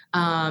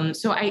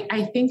 So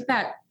I think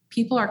that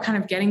people are kind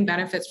of getting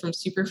benefits from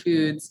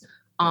superfoods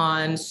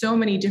on so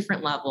many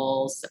different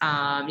levels.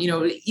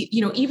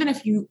 Even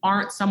if you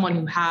aren't someone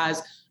who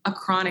has a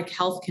chronic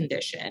health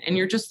condition and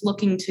you're just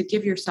looking to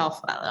give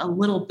yourself a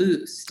little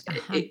boost,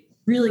 it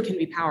really can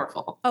be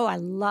powerful. Oh, I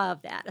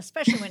love that,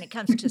 especially when it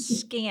comes to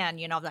skin.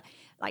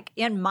 Like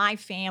in my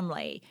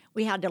family,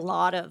 we had a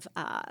lot of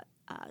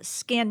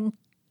skin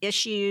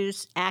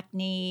issues,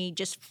 acne,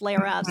 just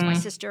flare-ups. My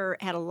sister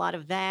had a lot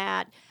of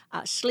that,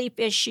 sleep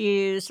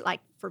issues,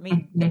 like for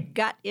me, the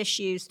gut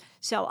issues.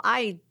 So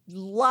I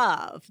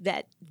love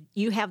that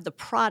you have the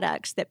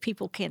products that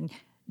people can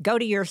go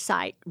to your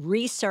site,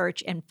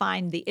 research, and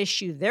find the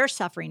issue they're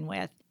suffering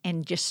with,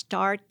 and just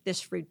start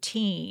this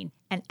routine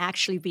and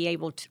actually be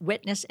able to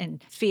witness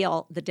and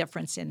feel the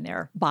difference in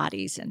their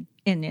bodies and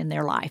in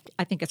their life.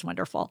 I think it's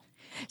wonderful.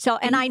 So,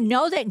 and I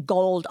know that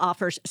Gold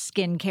offers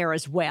skincare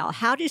as well.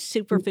 How do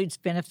superfoods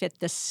benefit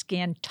the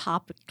skin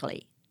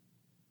topically?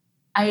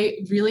 I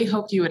really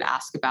hoped you would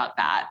ask about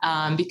that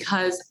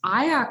because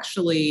I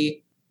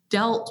actually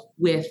dealt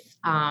with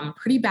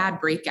pretty bad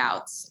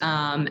breakouts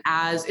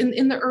as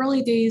in the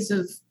early days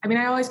of,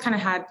 I always kind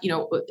of had,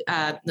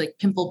 like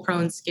pimple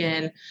prone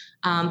skin.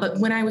 But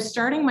when I was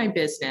starting my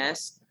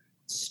business,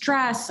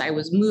 stress, I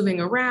was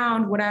moving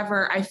around,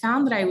 whatever, I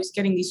found that I was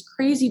getting these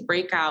crazy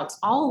breakouts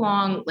all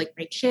along, like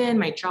my chin,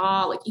 my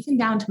jaw, like even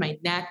down to my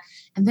neck.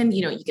 And then,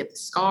 you get the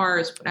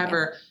scars,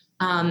 whatever.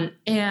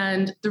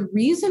 And the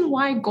reason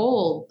why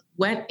Gold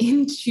went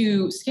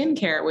into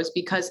skincare was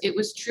because it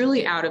was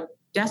truly out of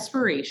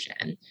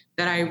desperation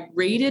that I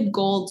raided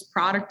Gold's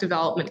product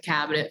development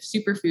cabinet of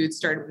superfoods,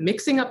 started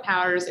mixing up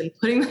powders and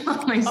putting them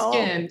on my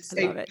skin.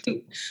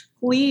 Say,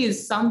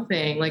 please,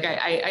 something like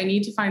I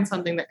need to find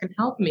something that can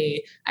help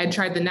me. I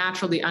tried the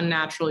natural, the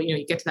unnatural,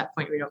 you get to that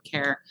point where you don't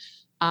care.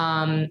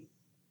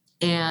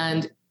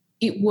 And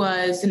it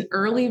was an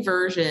early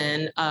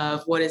version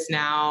of what is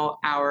now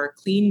our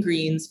Clean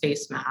Greens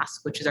face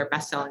mask, which is our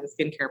best-selling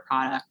skincare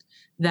product,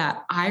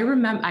 that I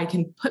remember. I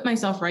can put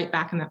myself right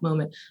back in that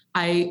moment.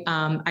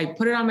 I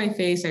put it on my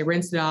face. I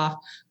rinsed it off.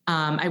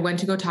 I went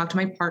to go talk to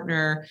my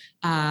partner,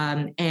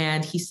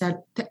 and he said,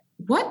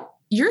 "What?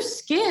 Your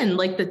skin,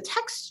 like the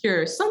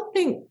texture,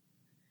 something."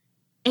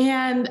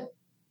 And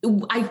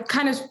I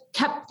kind of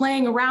kept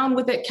playing around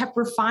with it, kept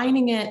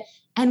refining it,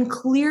 and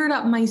cleared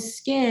up my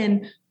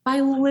skin by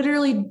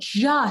literally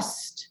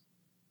just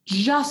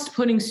just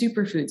putting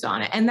superfoods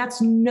on it. And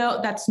that's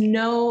not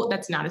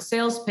a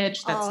sales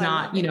pitch. That's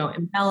not,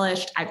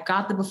 embellished. I've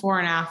got the before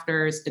and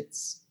afters.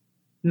 It's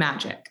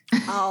magic.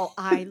 Oh,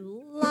 I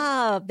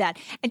love that.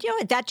 And you know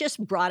what? That just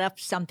brought up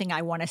something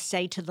I want to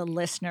say to the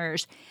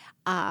listeners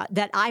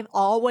that I've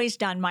always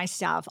done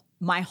myself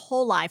my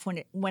whole life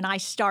when I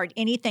start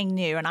anything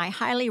new. And I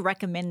highly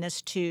recommend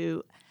this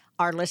to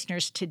our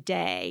listeners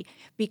today,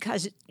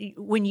 because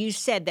when you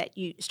said that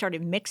you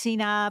started mixing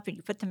up and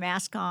you put the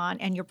mask on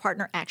and your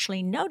partner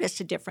actually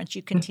noticed a difference,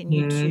 you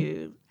continued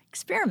to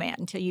experiment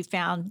until you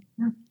found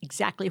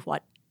exactly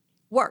what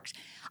works.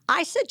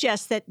 I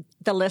suggest that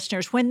the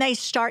listeners, when they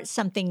start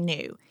something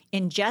new,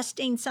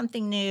 ingesting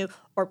something new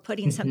or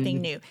putting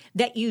something new,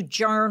 that you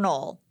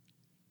journal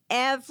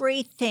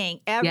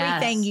everything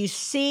you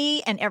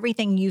see and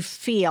everything you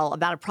feel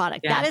about a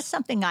product. That is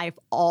something I've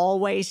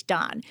always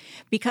done,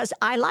 because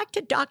I like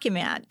to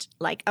document,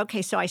 like,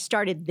 okay, so I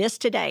started this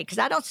today, because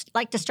I don't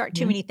like to start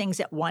too many things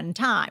at one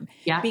time,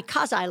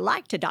 because I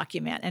like to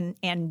document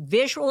and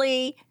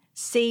visually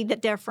see the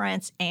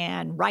difference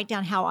and write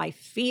down how I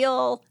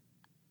feel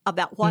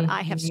about what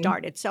I have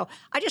started. So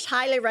I just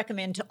highly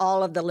recommend to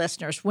all of the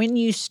listeners, when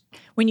you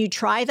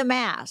try the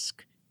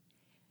mask,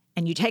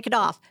 and you take it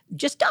off,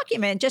 just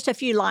document just a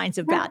few lines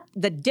about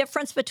the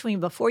difference between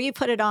before you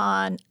put it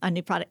on a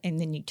new product and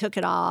then you took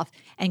it off,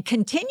 and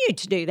continue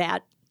to do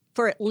that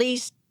for at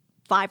least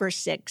 5 or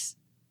 6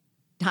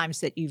 times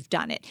that you've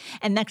done it.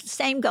 And the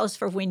same goes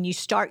for when you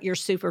start your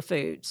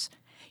superfoods.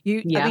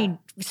 I mean,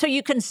 so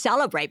you can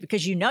celebrate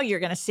because you know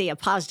you're going to see a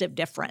positive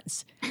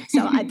difference.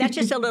 So that's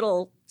just a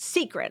little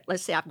secret.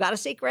 Let's say I've got a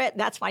secret.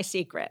 That's my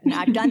secret. And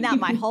I've done that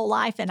my whole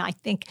life. And I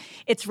think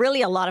it's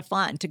really a lot of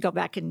fun to go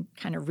back and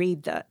kind of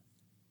read the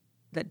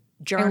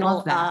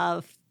journal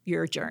of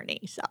your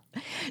journey.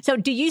 So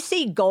do you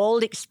see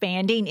Gold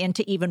expanding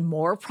into even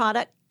more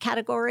product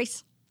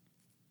categories?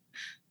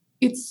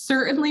 It's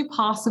certainly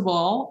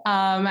possible.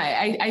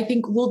 I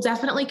think we'll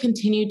definitely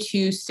continue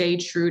to stay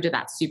true to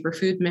that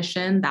superfood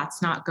mission.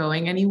 That's not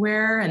going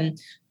anywhere. And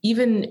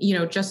even,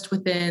 just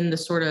within the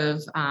sort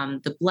of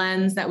the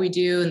blends that we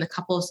do and the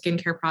couple of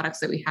skincare products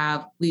that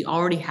we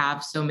already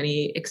have so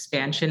many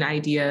expansion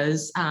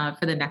ideas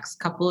for the next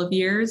couple of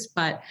years.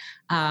 But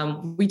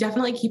we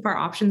definitely keep our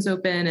options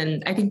open.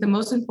 And I think the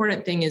most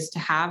important thing is to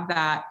have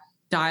that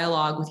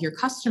dialogue with your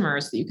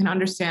customers so that you can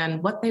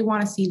understand what they want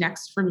to see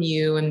next from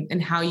you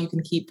and how you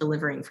can keep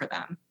delivering for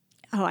them.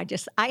 Oh,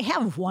 I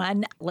have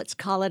one, let's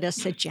call it a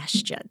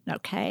suggestion,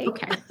 okay?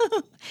 Okay.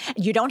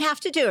 You don't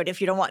have to do it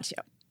if you don't want to,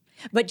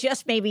 but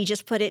just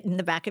put it in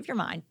the back of your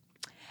mind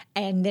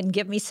and then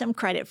give me some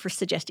credit for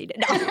suggesting it.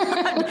 No,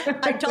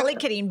 I'm totally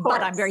kidding,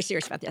 but I'm very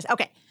serious about this.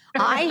 Okay.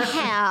 I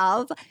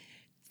have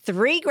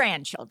 3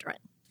 grandchildren.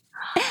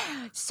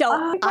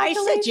 So I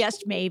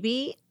suggest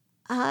maybe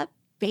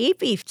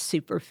baby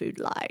superfood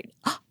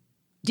line.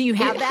 Do you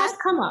have that? It has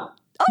come up.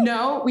 Oh.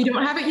 No, we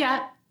don't have it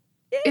yet.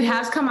 It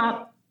has come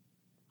up.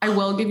 I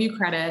will give you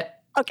credit.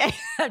 Okay,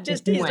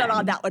 just not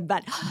on that one,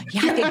 but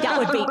yeah, I think that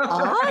would be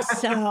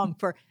awesome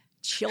for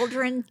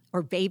children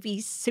or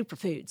babies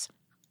superfoods.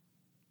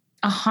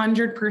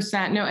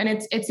 100%. No, and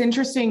it's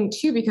interesting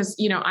too, because,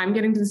 I'm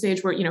getting to the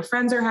stage where,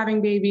 friends are having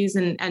babies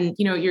and,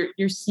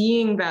 you're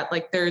seeing that,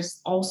 like,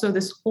 there's also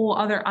this whole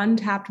other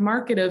untapped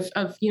market of,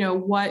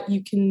 what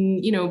you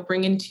can,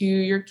 bring into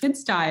your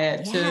kids'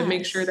 diet to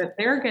make sure that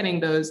they're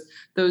getting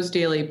those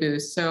daily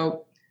boosts.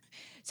 So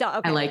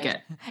okay. I like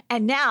it.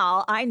 And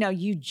now I know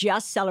you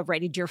just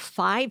celebrated your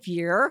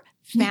 5-year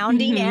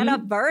founding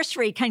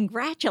anniversary.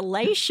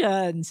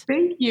 Congratulations.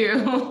 Thank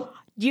you.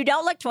 You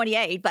don't look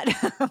 28, but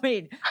what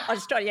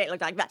does 28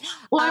 look like? But,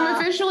 well, I'm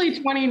officially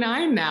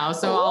 29 now,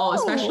 so I'll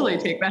especially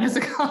take that as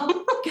a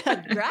compliment.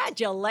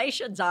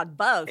 Congratulations on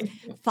both.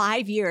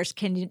 5 years.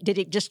 Did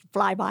it just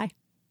fly by?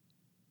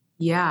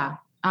 Yeah.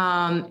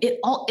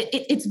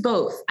 It's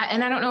both.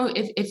 And I don't know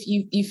if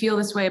you feel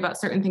this way about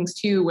certain things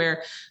too,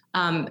 where,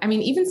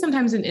 even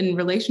sometimes in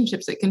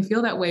relationships, it can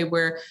feel that way,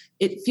 where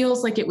it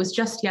feels like it was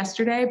just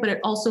yesterday, but it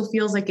also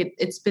feels like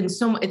it's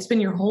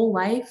been your whole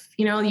life.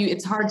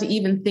 It's hard to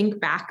even think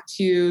back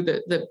to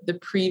the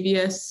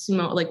previous,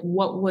 like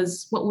what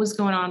was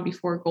going on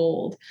before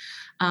Gold.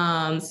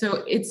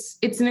 So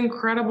it's an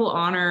incredible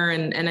honor.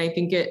 And I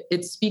think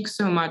it speaks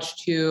so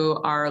much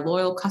to our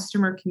loyal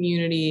customer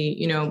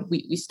community.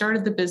 We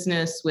started the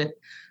business with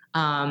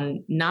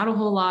not a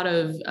whole lot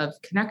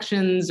of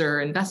connections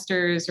or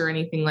investors or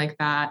anything like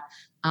that.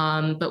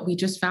 But we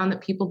just found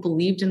that people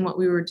believed in what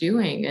we were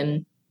doing.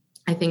 And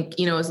I think,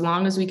 as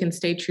long as we can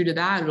stay true to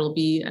that, it'll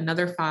be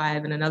another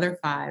 5 and another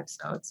 5.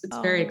 So it's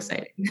very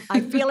exciting.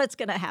 I feel it's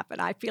going to happen.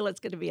 I feel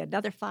it's going to be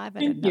another 5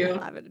 and another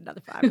 5 and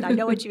another 5. And I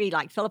know what you mean.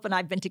 Like Philip and I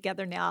have been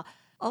together now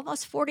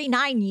almost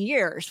 49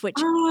 years, which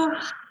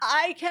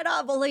I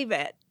cannot believe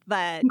it.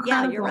 But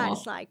incredible. Yeah, you're right.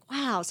 It's like,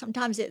 wow,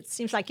 sometimes it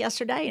seems like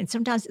yesterday and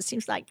sometimes it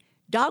seems like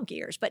dog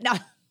years, but no.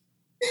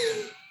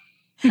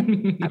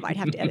 I might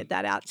have to edit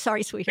that out.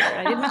 Sorry, sweetheart.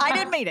 I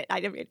didn't mean it.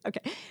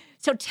 Okay.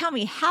 So tell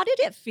me, how did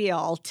it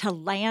feel to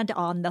land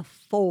on the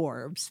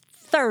Forbes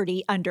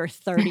 30 under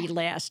 30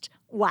 list?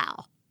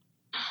 Wow.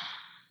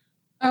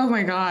 Oh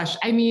my gosh.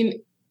 I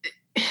mean,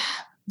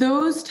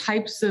 those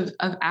types of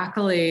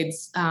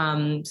accolades,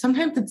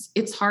 sometimes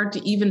it's hard to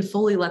even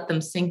fully let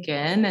them sink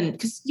in. And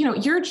because,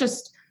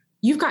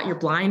 you've got your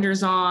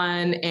blinders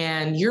on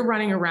and you're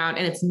running around,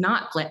 and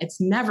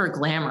it's never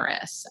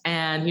glamorous.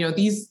 And,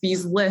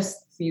 these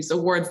lists, these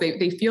awards,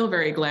 they feel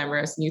very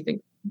glamorous, and you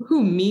think,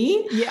 who,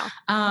 me? Yeah.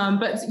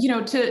 But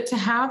to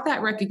have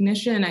that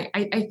recognition,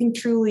 I think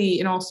truly,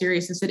 in all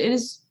seriousness, it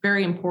is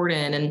very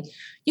important. And,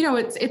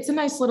 it's a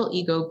nice little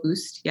ego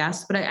boost.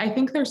 Yes. But I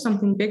think there's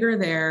something bigger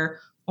there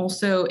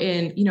also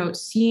in,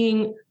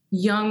 seeing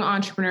young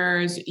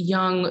entrepreneurs,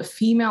 young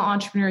female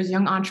entrepreneurs,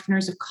 young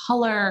entrepreneurs of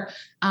color,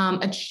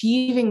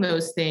 achieving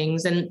those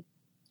things. And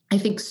I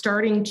think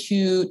starting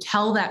to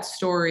tell that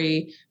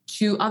story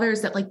to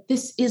others that, like,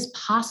 this is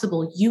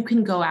possible. You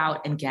can go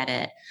out and get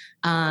it.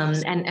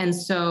 And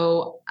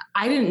so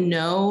I didn't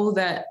know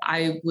that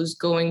I was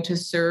going to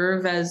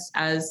serve as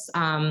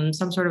some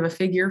sort of a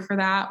figure for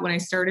that when I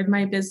started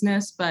my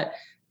business, but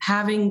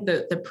having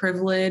the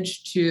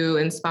privilege to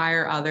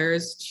inspire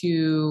others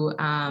to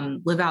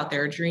live out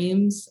their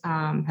dreams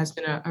has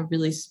been a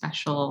really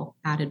special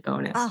added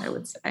bonus, I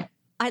would say.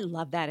 I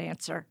love that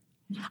answer.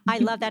 I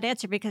love that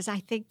answer because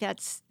I think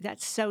that's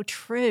so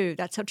true.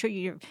 That's so true.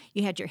 You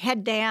had your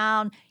head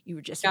down. You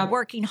were just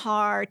working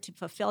hard to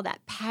fulfill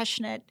that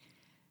passionate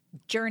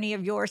journey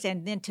of yours,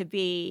 and then to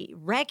be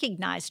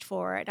recognized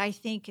for it, I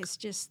think is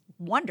just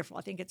wonderful.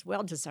 I think it's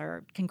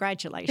well-deserved.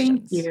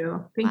 Congratulations. Thank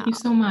you. Thank you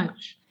so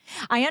much.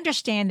 I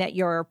understand that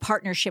your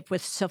partnership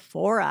with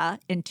Sephora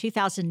in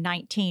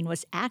 2019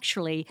 was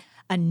actually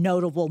a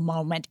notable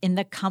moment in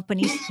the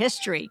company's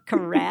history,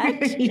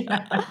 correct?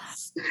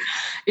 Yes,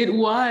 it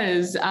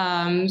was.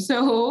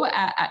 So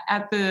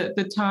at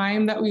the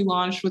time that we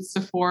launched with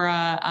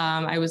Sephora,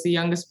 I was the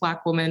youngest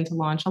Black woman to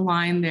launch a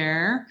line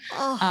there.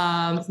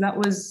 So that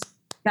was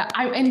that.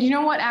 And you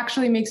know what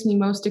actually makes me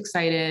most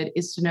excited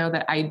is to know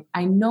that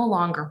I no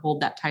longer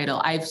hold that title.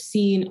 I've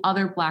seen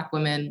other Black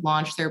women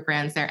launch their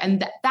brands there,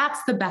 and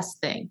that's the best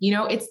thing.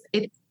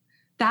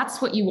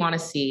 That's what you want to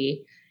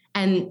see.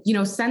 And,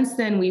 since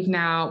then we've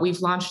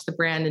launched the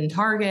brand in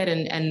Target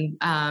and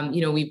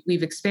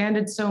we've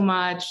expanded so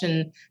much,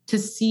 and to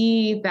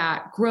see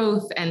that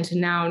growth, and to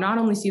now not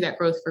only see that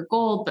growth for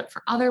Gold, but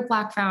for other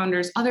Black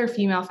founders, other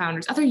female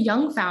founders, other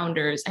young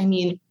founders. I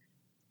mean,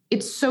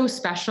 it's so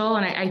special.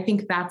 And I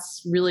think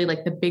that's really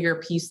like the bigger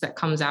piece that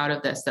comes out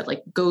of this, that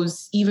like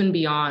goes even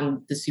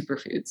beyond the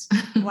superfoods.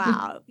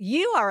 Wow.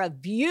 You are a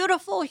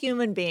beautiful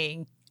human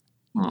being.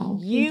 Oh,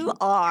 you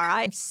are.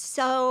 I'm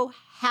so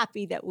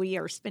happy that we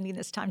are spending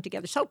this time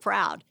together. So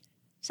proud.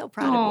 So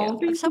proud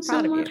of you. I'm so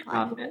proud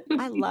of you.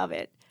 I love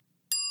it.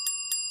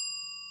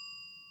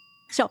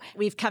 So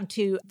we've come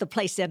to the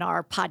place in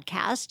our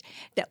podcast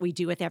that we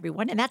do with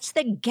everyone, and that's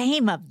the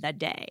game of the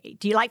day.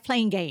 Do you like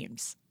playing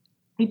games?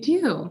 I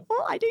do.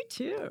 Oh, I do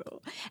too.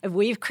 And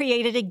we've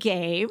created a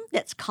game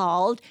that's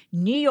called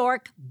New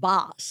York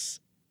Boss.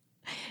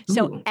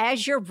 So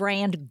as your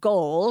brand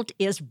Gold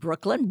is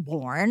Brooklyn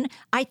born,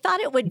 I thought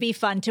it would be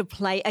fun to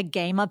play a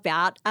game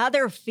about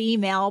other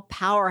female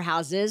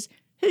powerhouses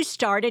who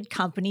started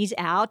companies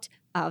out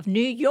of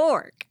New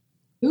York.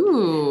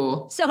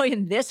 Ooh. So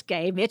in this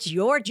game, it's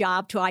your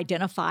job to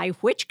identify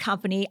which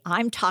company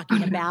I'm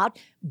talking about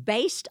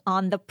based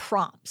on the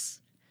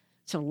prompts.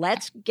 So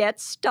let's get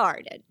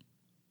started.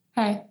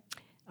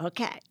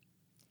 Okay.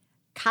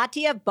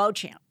 Katia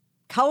Beauchamp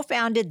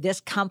co-founded this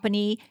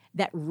company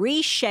that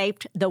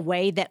reshaped the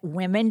way that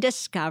women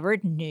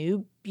discovered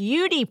new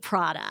beauty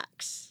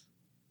products.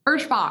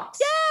 Birchbox.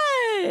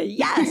 Yay!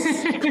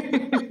 Yes.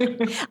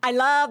 I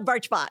love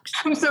Birchbox.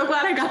 I'm so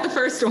glad I got the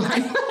first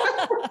one.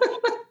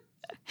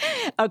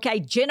 Okay,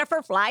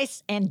 Jennifer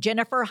Fleiss and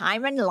Jennifer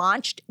Hyman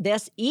launched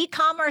this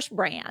e-commerce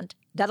brand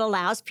that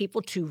allows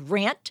people to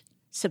rent,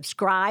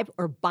 subscribe,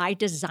 or buy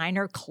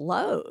designer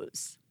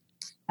clothes.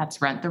 That's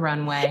Rent the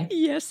Runway.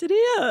 Yes, it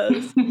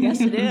is.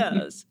 Yes, it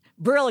is.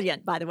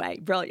 Brilliant, by the way.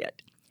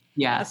 Brilliant.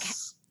 Yes. Okay.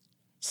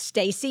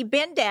 Stacey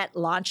Bendet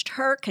launched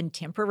her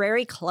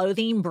contemporary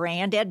clothing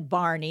brand at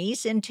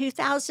Barney's in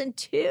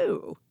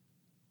 2002.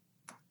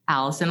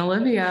 Alice and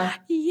Olivia.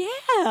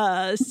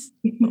 Yes.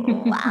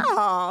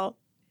 Wow.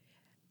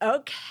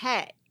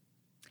 Okay.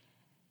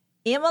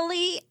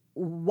 Emily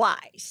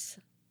Weiss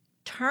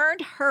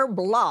turned her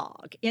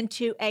blog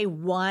into a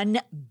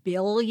 $1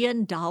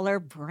 billion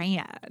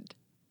brand.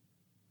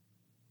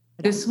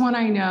 This one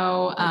I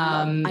know.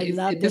 I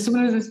love this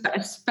one was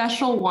a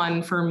special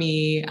one for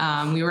me.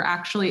 We were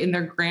actually in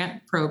their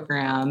grant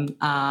program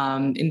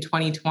in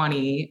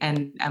 2020,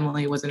 and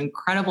Emily was an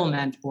incredible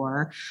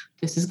mentor.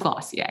 This is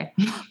Glossier.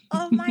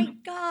 Oh my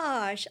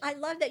gosh. I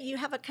love that you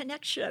have a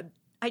connection.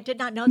 I did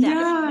not know that.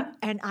 Yeah.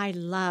 And I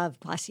love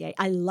Glossier.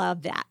 I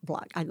love that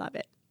blog. I love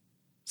it.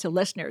 So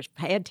listeners,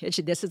 pay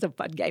attention. This is a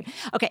fun game.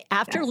 Okay,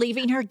 after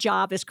leaving her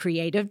job as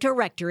creative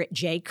director at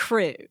J.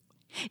 Crew,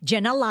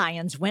 Jenna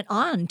Lyons went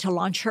on to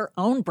launch her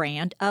own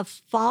brand of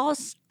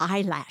false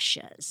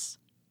eyelashes.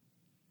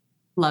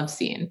 Love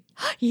scene.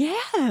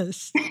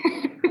 Yes.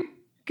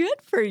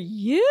 Good for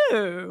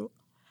you.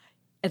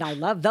 And I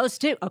love those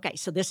too. Okay,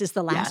 so this is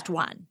the last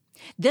one.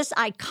 This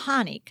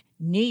iconic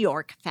New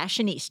York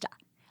fashionista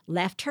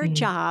left her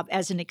job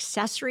as an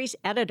accessories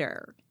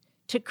editor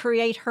to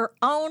create her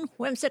own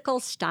whimsical,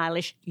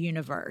 stylish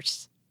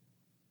universe.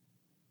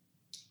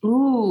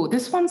 Ooh,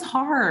 this one's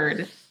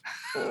hard.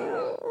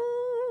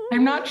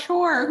 I'm not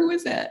sure. Who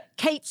is it?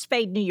 Kate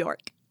Spade, New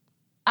York.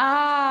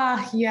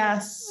 Ah,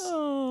 yes.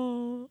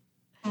 Oh.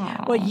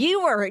 Well,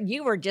 you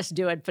were just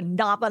doing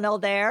phenomenal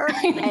there,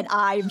 and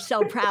I'm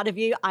so proud of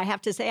you. I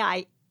have to say,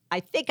 I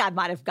think I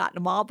might have gotten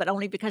them all, but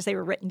only because they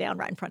were written down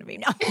right in front of me.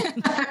 No.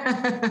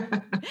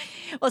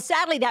 Well,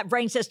 sadly, that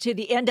brings us to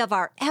the end of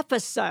our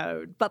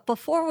episode. But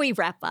before we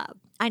wrap up,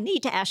 I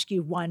need to ask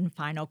you one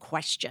final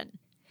question.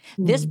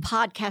 This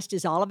podcast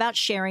is all about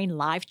sharing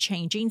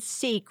life-changing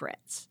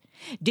secrets.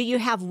 Do you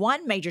have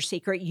one major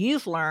secret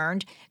you've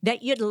learned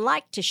that you'd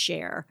like to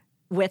share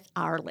with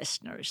our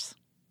listeners?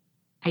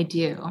 I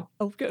do.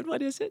 Oh, good.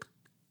 What is it?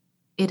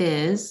 It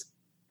is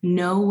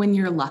know when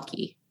you're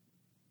lucky.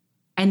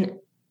 And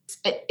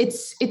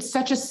it's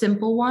such a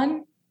simple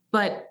one,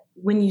 but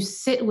when you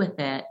sit with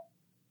it,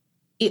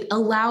 it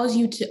allows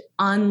you to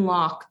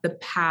unlock the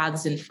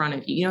paths in front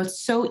of you. You know, it's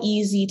so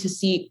easy to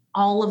see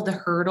all of the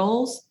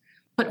hurdles,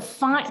 but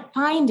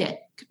find it. It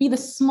could be the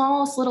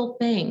smallest little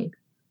thing.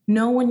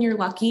 Know when you're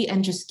lucky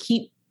and just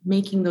keep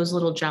making those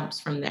little jumps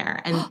from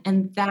there.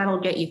 And that'll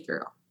get you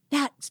through.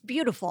 That's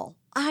beautiful.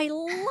 I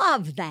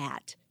love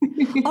that.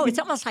 Oh, it's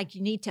almost like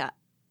you need to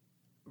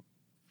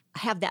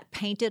have that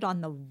painted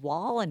on the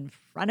wall in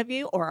front of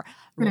you, or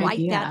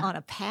write that on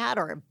a pad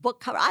or a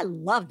book cover. I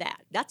love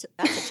that. That's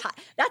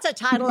a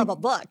title of a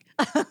book.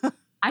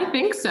 I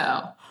think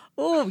so.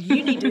 Oh,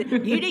 you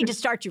need to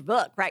start your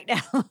book right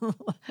now.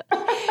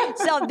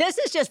 So this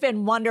has just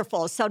been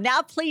wonderful. So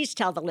now please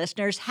tell the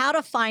listeners how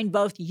to find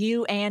both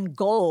you and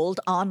Gold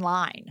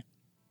online.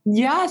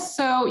 Yes.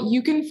 So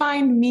you can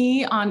find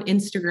me on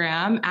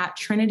Instagram at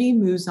Trinity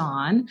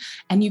Mouzon,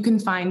 and you can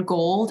find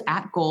Gold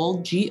at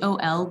Gold,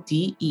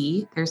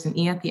 Golde. There's an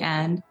E at the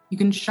end. You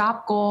can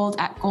shop Gold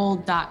at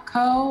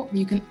gold.co.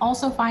 You can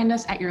also find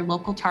us at your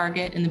local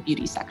Target in the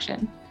beauty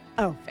section.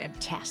 Oh,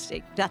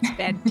 fantastic. That's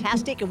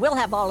fantastic. And we'll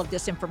have all of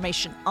this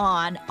information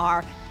on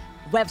our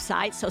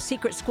website. So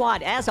Secret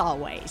Squad, as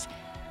always,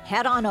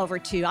 head on over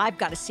to I've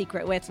Got a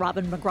Secret with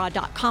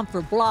RobinMcGraw.com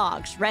for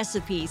blogs,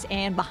 recipes,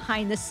 and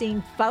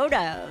behind-the-scene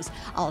photos.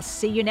 I'll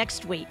see you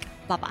next week.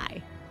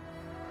 Bye-bye.